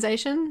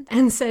organization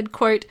and said,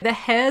 quote, the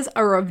hairs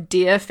are of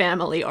deer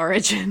family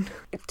origin.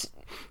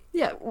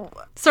 Yeah.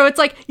 So it's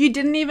like you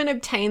didn't even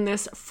obtain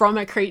this from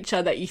a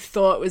creature that you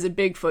thought was a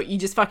Bigfoot. You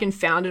just fucking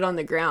found it on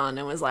the ground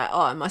and was like,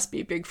 oh, it must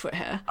be a Bigfoot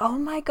hair. Oh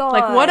my God.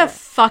 Like, what a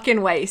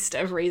fucking waste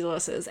of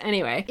resources.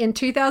 Anyway, in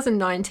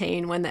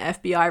 2019, when the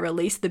FBI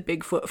released the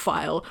Bigfoot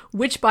file,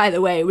 which, by the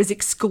way, was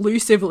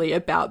exclusively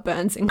about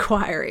Byrne's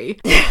inquiry...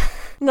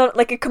 Not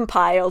like a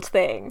compiled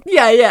thing.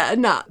 Yeah.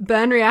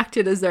 Byrne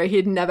reacted as though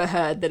he'd never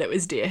heard that it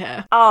was deer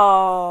hair.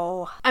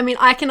 Oh. I mean,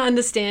 I can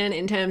understand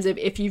in terms of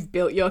if you've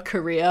built your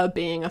career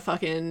being a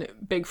fucking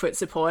Bigfoot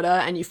supporter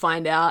and you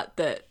find out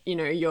that, you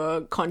know,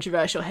 your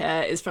controversial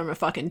hair is from a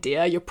fucking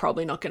deer, you're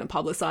probably not going to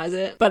publicize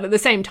it. But at the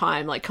same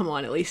time, like, come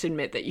on, at least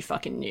admit that you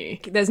fucking knew.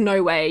 There's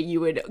no way you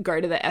would go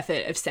to the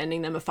effort of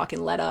sending them a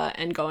fucking letter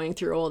and going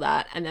through all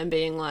that and then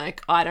being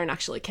like, I don't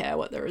actually care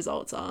what the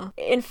results are.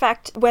 In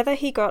fact, whether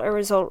he got a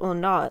result or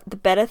not, the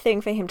better thing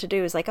for him to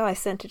do is like, oh, I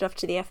sent it off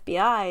to the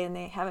FBI and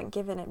they haven't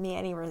given me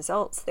any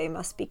results. They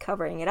must be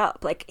covering it up.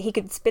 Like, he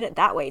could spin it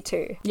that way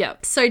too. Yeah.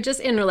 So just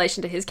in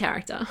relation to his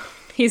character,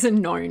 he's a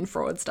known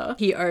fraudster.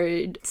 He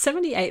owed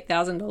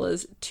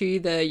 $78,000 to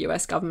the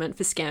US government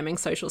for scamming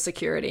Social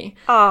Security.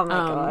 Oh my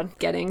God.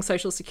 Getting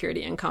Social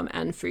Security income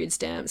and food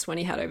stamps when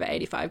he had over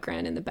 85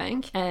 grand in the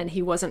bank. And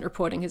he wasn't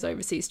reporting his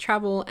overseas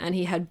travel and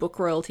he had book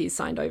royalties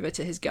signed over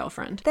to his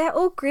girlfriend. They're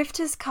all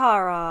grifters,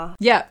 Cara.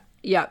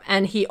 Yeah,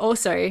 and he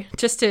also,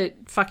 just to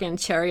fucking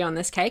cherry on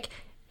this cake,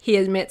 he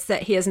admits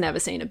that he has never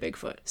seen a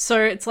Bigfoot.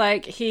 So it's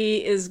like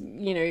he is,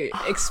 you know,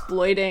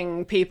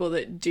 exploiting people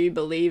that do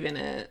believe in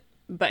it,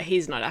 but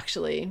he's not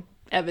actually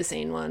ever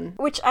seen one.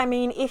 Which, I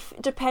mean, if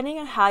depending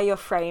on how you're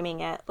framing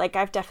it, like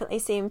I've definitely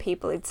seen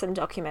people in some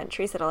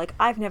documentaries that are like,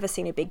 I've never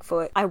seen a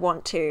Bigfoot, I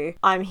want to,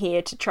 I'm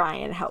here to try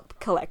and help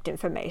collect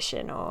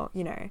information, or,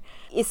 you know,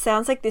 it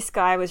sounds like this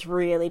guy was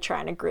really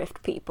trying to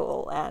grift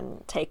people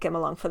and take them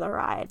along for the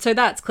ride. So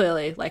that's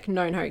clearly like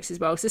known hoax as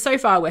well. So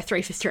far we're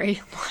 3 for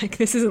 3. Like,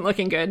 this isn't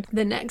looking good.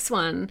 The next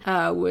one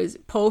was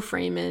Paul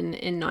Freeman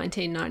in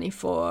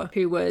 1994,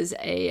 who was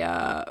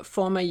a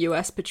former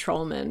US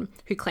patrolman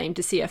who claimed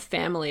to see a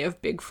family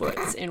of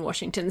Bigfoots in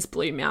Washington's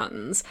Blue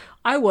Mountains.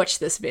 I watched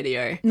this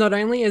video. Not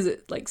only is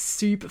it like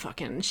super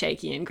fucking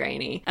shaky and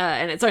grainy,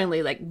 and it's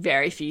only like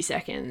very few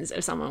seconds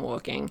of someone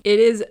walking, it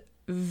is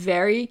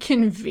very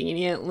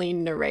conveniently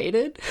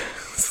narrated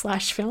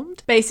slash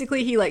filmed.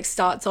 Basically, he like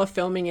starts off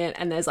filming it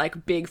and there's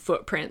like big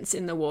footprints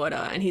in the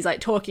water, and he's like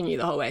talking you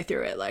the whole way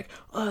through it, like,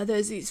 oh,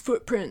 there's these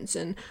footprints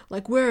and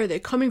like, where are they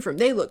coming from?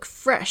 They look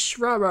fresh,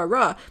 rah rah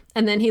rah.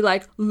 And then he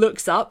like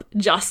looks up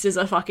just as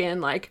a fucking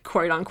like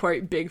quote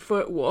unquote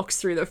Bigfoot walks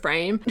through the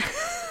frame.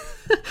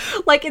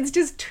 Like, it's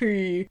just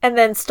too... And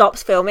then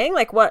stops filming?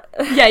 Like, what?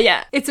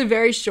 Yeah. It's a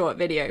very short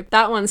video.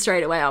 That one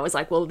straight away, I was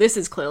like, well, this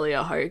is clearly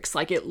a hoax.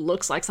 Like, it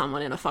looks like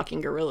someone in a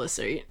fucking gorilla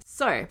suit.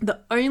 So, the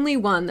only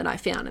one that I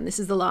found, and this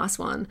is the last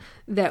one,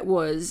 that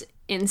was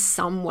in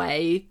some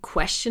way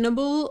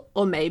questionable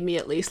or made me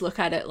at least look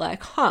at it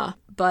like,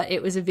 but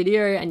it was a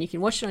video and you can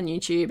watch it on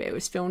YouTube. It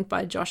was filmed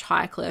by Josh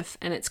Highcliffe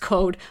and it's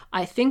called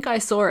I Think I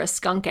Saw a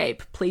Skunk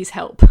Ape, Please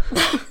Help.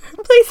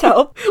 Please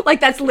help. Like,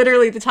 that's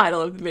literally the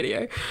title of the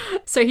video.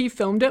 So he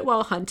filmed it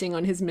while hunting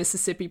on his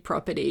Mississippi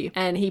property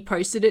and he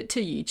posted it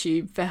to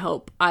YouTube for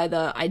help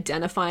either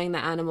identifying the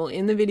animal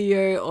in the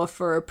video or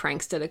for a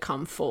prankster to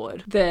come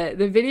forward. The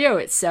video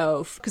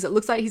itself, because it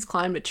looks like he's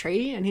climbed a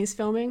tree and he's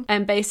filming,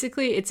 and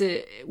basically it's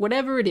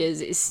whatever it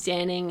is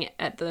standing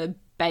at the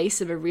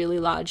base of a really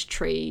large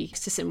tree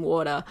next to some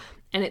water,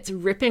 and it's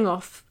ripping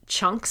off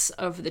chunks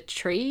of the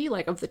tree,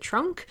 like of the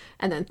trunk,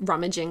 and then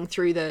rummaging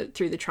through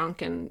the trunk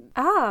and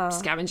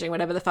scavenging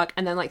whatever the fuck,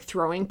 and then like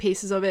throwing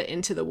pieces of it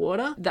into the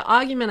water. The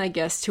argument, I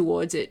guess,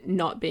 towards it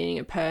not being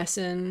a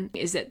person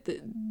is that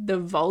the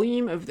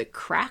volume of the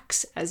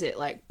cracks as it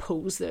like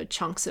pulls the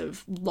chunks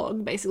of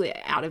log basically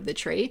out of the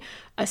tree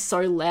are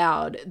so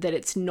loud that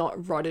it's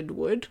not rotted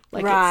wood.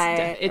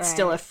 Like, it's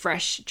still a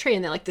fresh tree,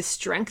 and then like the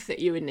strength that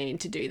you would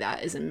need to do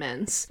that is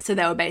immense. So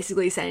they were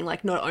basically saying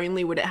like, not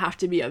only would it have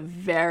to be a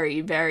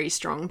very, very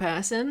strong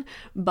person,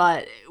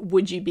 but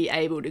would you be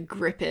able to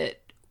grip it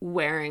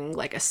wearing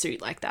like a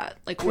suit like that,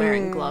 like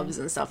wearing gloves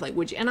and stuff, like,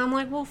 would you? And I'm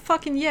like, well,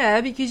 fucking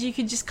yeah, because you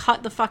could just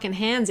cut the fucking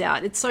hands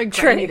out. It's so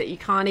grainy that you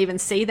can't even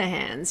see the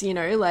hands, you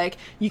know, like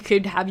you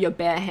could have your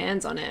bare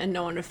hands on it and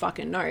no one would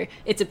fucking know.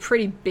 It's a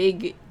pretty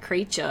big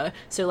creature,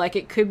 so like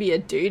it could be a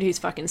dude who's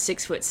fucking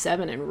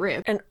 6'7" and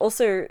ripped. And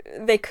also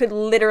they could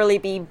literally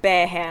be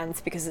bare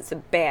hands because it's a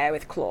bear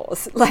with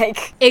claws.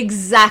 Like,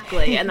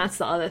 exactly. And that's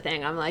the other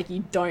thing, I'm like,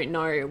 you don't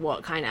know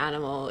what kind of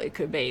animal it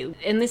could be.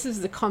 And this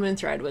is the common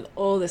thread with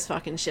all this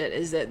fucking shit,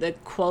 is that the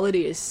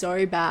quality is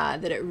so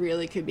bad that it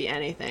really could be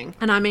anything.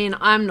 And I mean,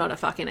 I'm not a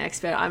fucking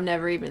expert. I've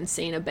never even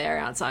seen a bear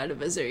outside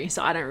of a zoo,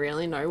 so I don't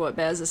really know what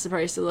bears are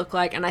supposed to look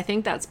like. And I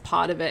think that's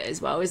part of it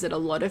as well, is that a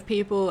lot of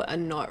people are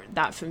not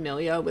that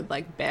familiar with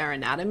like bear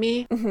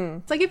anatomy.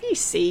 It's like if you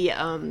see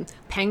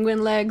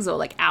penguin legs or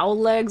like owl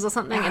legs or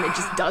something and it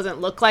just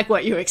doesn't look like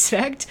what you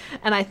expect.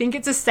 And I think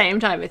it's the same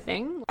type of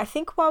thing. I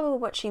think while we were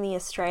watching the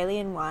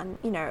Australian one,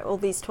 you know, all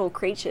these tall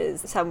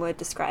creatures, some were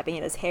describing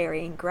it as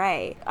hairy and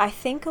grey. I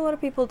think a lot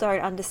of people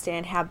don't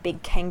understand how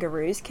big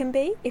kangaroos can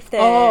be if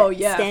they're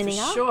standing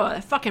up. Sure.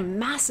 They're fucking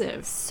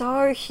massive.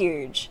 So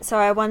huge. So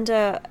I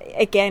wonder,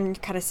 again,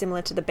 kind of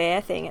similar to the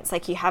bear thing, it's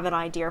like you have an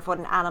idea of what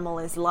an animal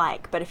is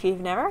like, but if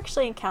you've never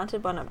actually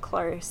encountered one up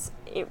close,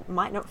 it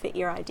might not fit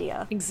your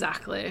idea.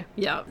 Exactly.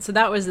 Yeah. So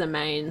that was the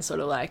main sort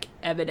of like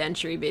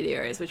evidentiary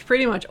videos, which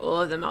pretty much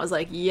all of them, I was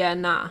like, yeah,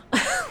 nah.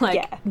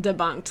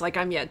 Debunked. Like,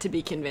 I'm yet to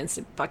be convinced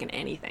of fucking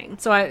anything.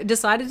 So I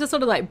decided to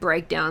sort of like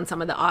break down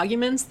some of the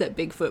arguments that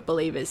Bigfoot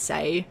believers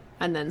say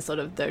and then sort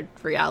of the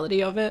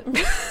reality of it.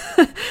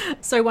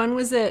 So one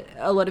was that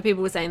a lot of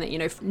people were saying that, you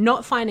know,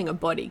 not finding a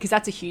body, because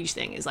that's a huge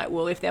thing, is like,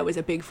 well, if there was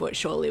a Bigfoot,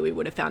 surely we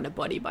would have found a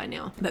body by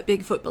now. But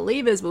Bigfoot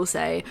believers will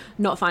say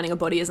not finding a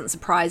body isn't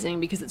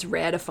surprising because it's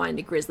rare to find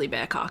a grizzly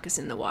bear carcass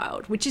in the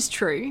wild, which is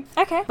true.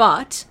 Okay.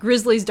 But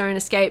grizzlies don't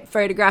escape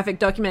photographic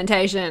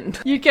documentation.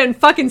 You can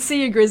fucking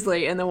see a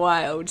grizzly in the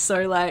wild.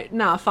 So like,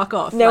 nah, fuck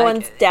off. No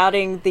one's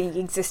doubting the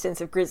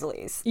existence of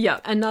grizzlies. Yeah.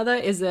 Another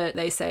is that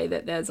they say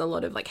that there's a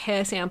lot of like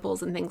hair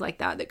samples and things like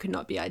that that could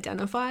not be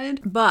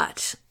identified.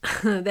 But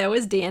there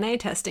was DNA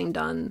testing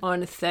done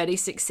on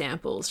 36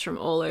 samples from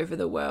all over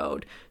the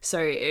world. So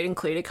it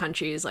included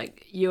countries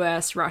like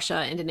US,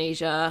 Russia,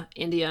 Indonesia,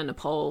 India,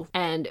 Nepal.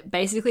 And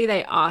basically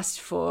they asked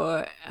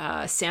for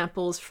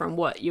samples from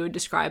what you would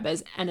describe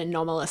as an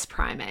anomalous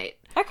primate.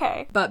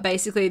 Okay. But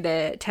basically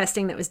the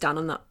testing that was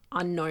done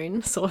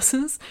unknown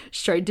sources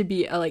showed to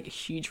be a like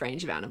huge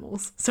range of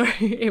animals. So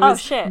it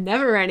was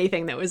never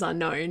anything that was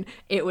unknown.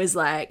 It was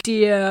like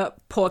deer,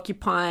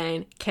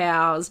 porcupine,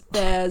 cows,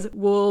 bears,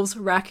 wolves,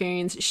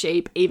 raccoons,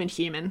 sheep, even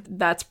human.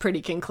 That's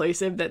pretty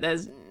conclusive that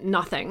there's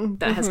nothing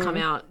that has come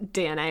out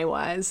DNA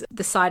wise.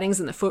 The sightings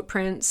and the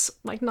footprints,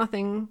 like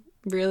nothing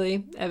really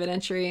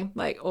evidentiary,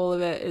 like all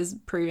of it is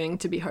proving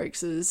to be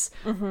hoaxes.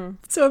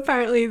 So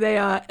apparently they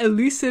are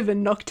elusive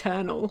and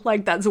nocturnal,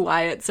 like that's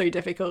why it's so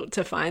difficult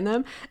to find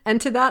them.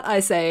 And to that I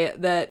say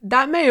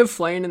that may have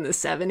flown in the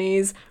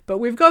 70s, but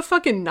we've got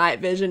fucking night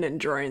vision and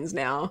drones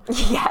now.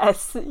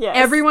 Yes.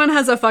 Everyone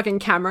has a fucking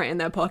camera in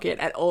their pocket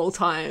at all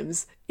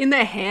times, in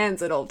their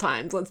hands at all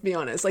times, let's be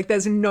honest. Like,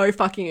 there's no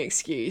fucking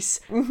excuse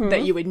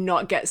that you would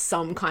not get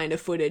some kind of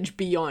footage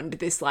beyond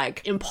this,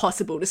 like,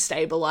 impossible to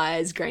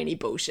stabilize, grainy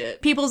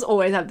bullshit. People's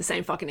always have the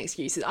same fucking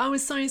excuses. I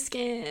was so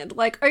scared.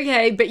 Like,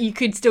 okay, but you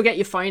could still get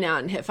your phone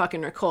out and hit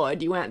fucking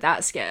record. You weren't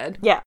that scared.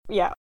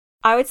 Yeah.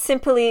 I would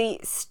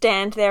simply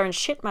stand there and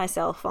shit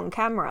myself on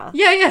camera.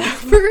 Yeah,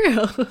 for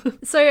real.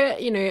 So,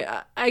 you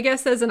know, I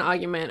guess there's an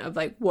argument of,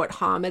 like, what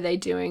harm are they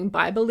doing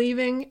by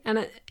believing?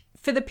 And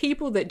for the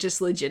people that just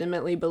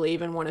legitimately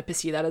believe and want to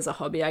pursue that as a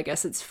hobby, I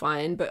guess it's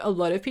fine. But a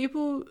lot of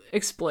people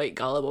exploit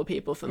gullible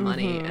people for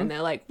money, and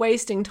they're like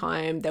wasting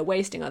time. They're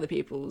wasting other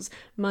people's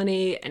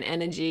money and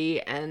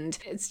energy. And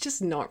it's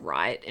just not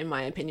right, in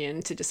my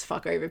opinion, to just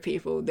fuck over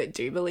people that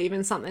do believe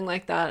in something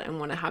like that and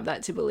want to have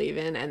that to believe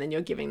in. And then you're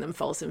giving them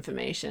false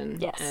information.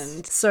 Yes.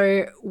 And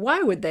so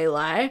why would they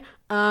lie?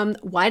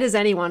 Why does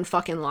anyone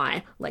fucking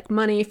lie? Like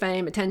money,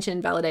 fame, attention,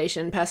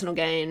 validation, personal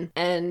gain.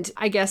 And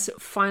I guess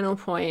final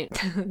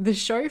point, the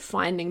show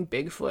Finding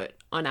Bigfoot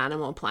on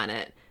Animal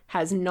Planet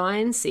has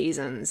 9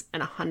 seasons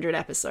and 100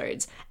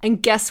 episodes.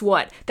 And guess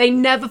what? They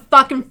never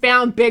fucking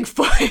found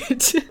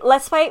Bigfoot.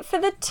 Let's wait for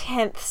the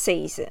 10th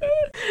season.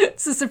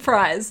 It's a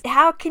surprise.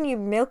 How can you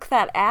milk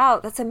that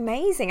out? That's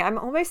amazing. I'm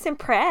almost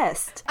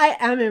impressed. I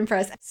am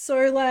impressed.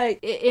 So,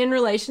 like, in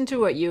relation to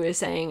what you were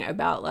saying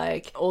about,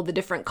 like, all the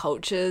different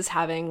cultures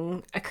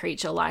having a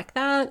creature like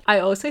that, I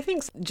also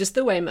think just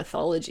the way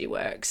mythology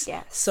works.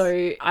 Yes.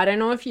 So, I don't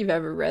know if you've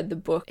ever read the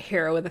book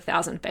Hero with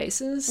 1,000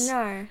 Faces.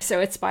 No. So,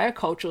 it's by a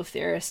cultural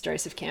theorist,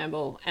 Joseph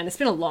Campbell, and it's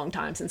been a long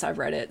time since I've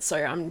read it, so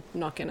I'm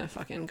not gonna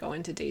fucking go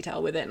into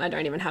detail with it, and I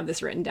don't even have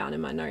this written down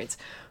in my notes.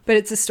 But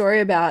it's a story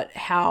about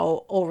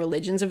how all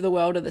religions of the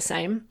world are the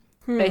same.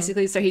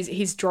 Basically, so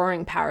he's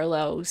drawing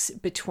parallels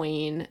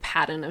between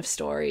pattern of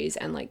stories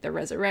and like the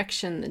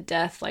resurrection, the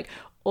death, like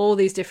all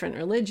these different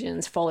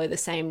religions follow the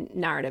same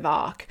narrative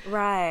arc.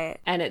 Right.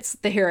 And it's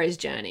the hero's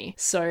journey.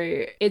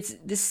 So it's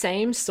the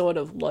same sort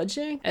of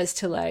logic as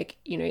to, like,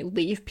 you know,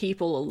 leave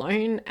people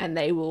alone and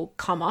they will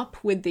come up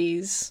with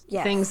these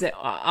things that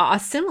are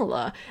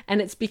similar.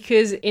 And it's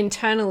because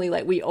internally,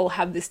 like, we all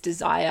have this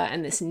desire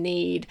and this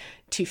need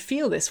to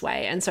feel this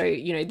way. And so,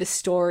 you know, the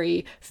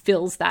story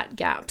fills that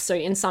gap. So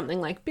in something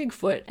like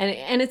Bigfoot,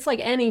 and it's like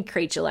any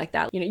creature like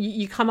that, you know,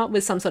 you come up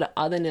with some sort of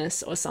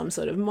otherness or some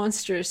sort of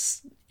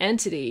monstrous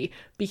entity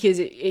because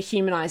it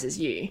humanizes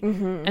you.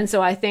 And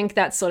so I think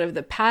that's sort of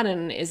the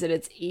pattern, is that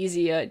it's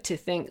easier to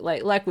think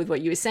like with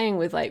what you were saying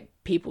with like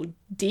people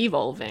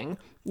devolving,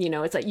 you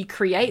know, it's like you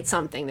create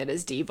something that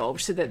is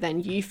devolved so that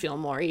then you feel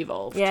more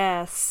evolved.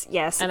 Yes.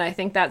 And I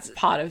think that's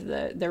part of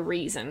the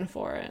reason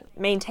for it.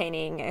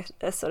 Maintaining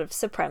a sort of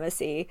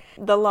supremacy.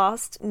 The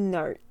last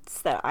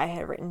notes that I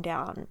had written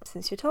down,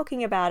 since you're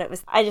talking about it,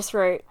 was I just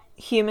wrote,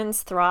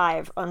 humans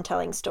thrive on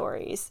telling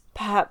stories.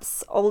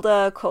 Perhaps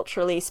older,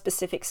 culturally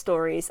specific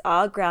stories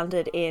are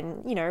grounded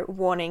in, you know,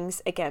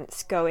 warnings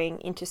against going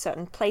into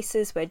certain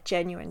places where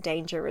genuine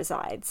danger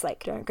resides.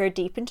 Like, don't go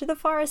deep into the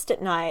forest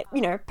at night.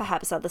 You know,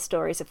 perhaps other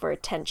stories are for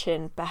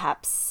attention.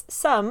 Perhaps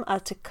some are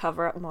to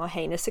cover up more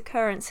heinous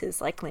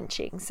occurrences like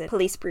lynchings and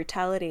police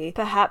brutality.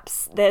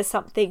 Perhaps there's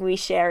something we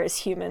share as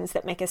humans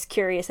that make us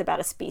curious about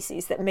a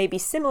species that may be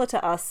similar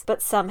to us,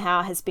 but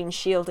somehow has been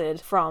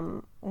shielded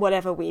from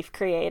whatever we've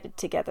created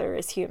together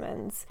as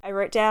humans. I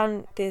wrote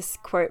down this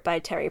quote by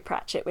Terry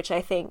Pratchett, which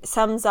I think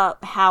sums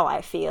up how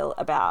I feel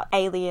about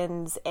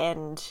aliens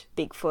and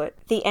Bigfoot.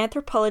 The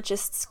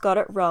anthropologists got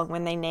it wrong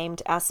when they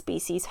named our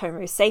species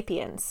Homo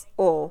sapiens,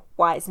 or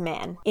wise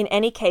man. In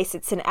any case,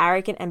 it's an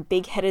arrogant and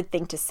big-headed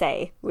thing to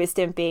say,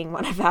 wisdom being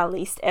one of our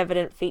least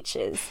evident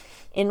features.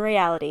 In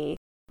reality,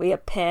 we are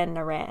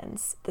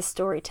Pan-Narans, the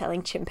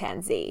storytelling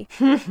chimpanzee.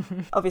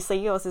 Obviously,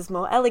 yours is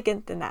more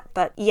elegant than that.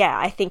 But yeah,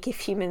 I think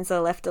if humans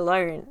are left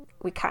alone,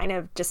 we kind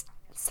of just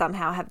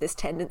somehow have this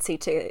tendency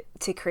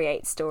to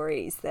create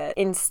stories that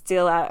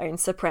instill our own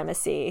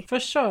supremacy.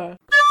 For sure.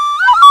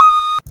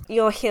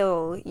 Your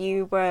hill,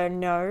 you were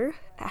no.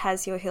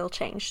 Has your hill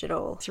changed at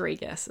all? 3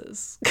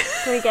 guesses.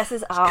 3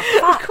 guesses? Oh,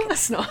 fuck. Of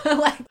course not.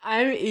 Like,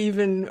 I'm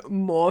even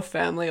more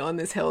firmly on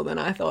this hill than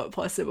I thought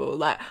possible.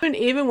 Like, and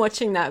even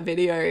watching that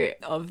video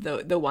of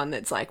the one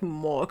that's like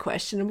more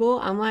questionable,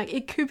 I'm like,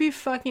 it could be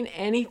fucking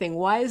anything.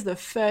 Why is the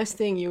first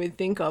thing you would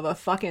think of a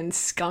fucking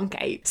skunk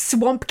ape?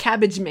 Swamp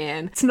cabbage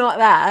man. It's not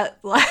that.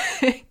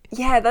 Like,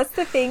 Yeah, that's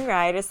the thing,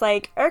 right? It's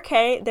like,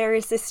 okay, there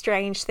is this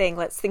strange thing.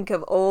 Let's think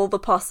of all the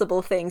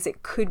possible things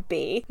it could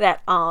be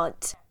that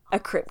aren't a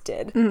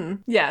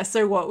cryptid. Yeah,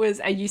 so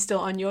are you still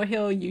on your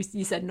hill? You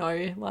said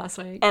no last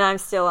week. And I'm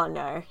still on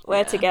no.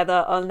 We're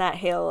together on that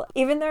hill.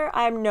 Even though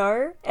I'm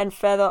no and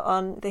further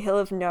on the hill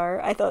of no,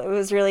 I thought it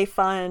was really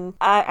fun.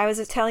 I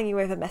was telling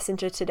you over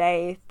Messenger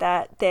today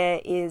that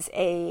there is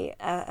a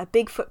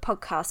Bigfoot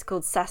podcast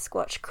called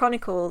Sasquatch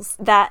Chronicles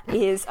that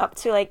is up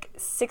to like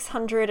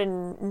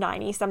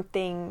 690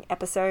 something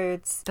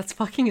episodes. That's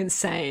fucking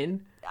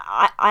insane.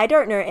 I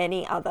don't know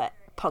any other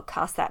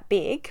podcast that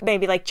big,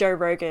 maybe like Joe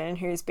Rogan,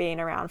 who's been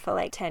around for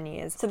like 10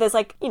 years. So there's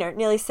like,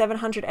 nearly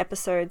 700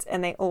 episodes,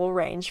 and they all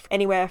range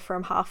anywhere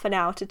from half an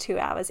hour to 2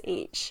 hours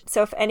each.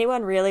 So if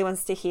anyone really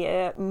wants to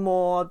hear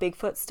more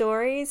Bigfoot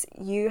stories,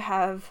 you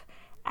have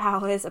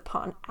hours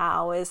upon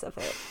hours of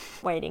it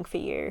waiting for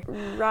you.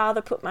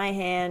 Rather put my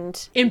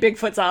hand in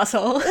Bigfoot's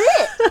asshole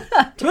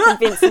to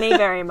convince me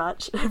very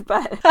much.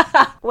 But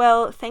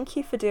well, thank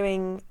you for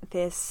doing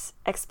this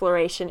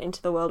exploration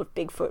into the world of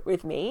Bigfoot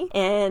with me,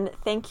 and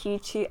thank you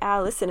to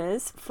our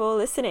listeners for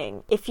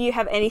listening. If you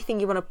have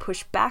anything you want to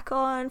push back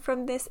on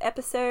from this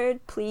episode,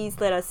 please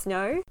let us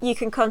know. You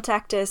can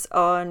contact us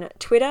on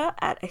Twitter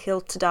at A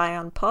Hill to Die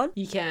On Pod.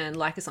 You can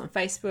like us on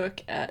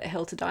Facebook at A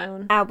Hill to Die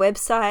On. Our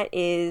website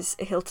is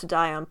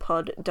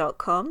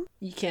ahilltodieonpod.com.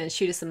 You can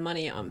shoot us some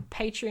money on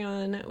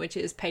Patreon, which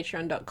is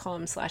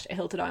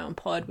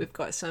patreon.com/ahilltodieonpod. We've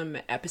got some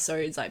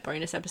episodes, like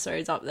bonus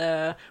episodes up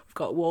there. We've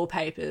got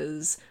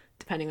wallpapers,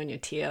 depending on your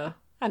tier.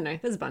 I don't know,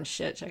 there's a bunch of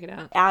shit. Check it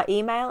out. Our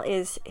email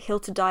is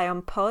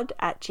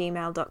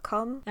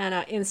hilltodieonpod@gmail.com. And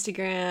our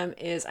Instagram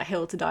is A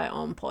Hill to Die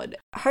On Pod.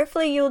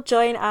 Hopefully you'll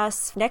join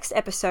us next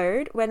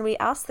episode when we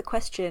ask the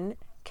question,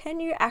 can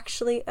you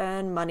actually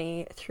earn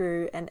money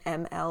through an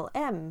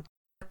MLM?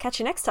 Catch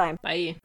you next time. Bye.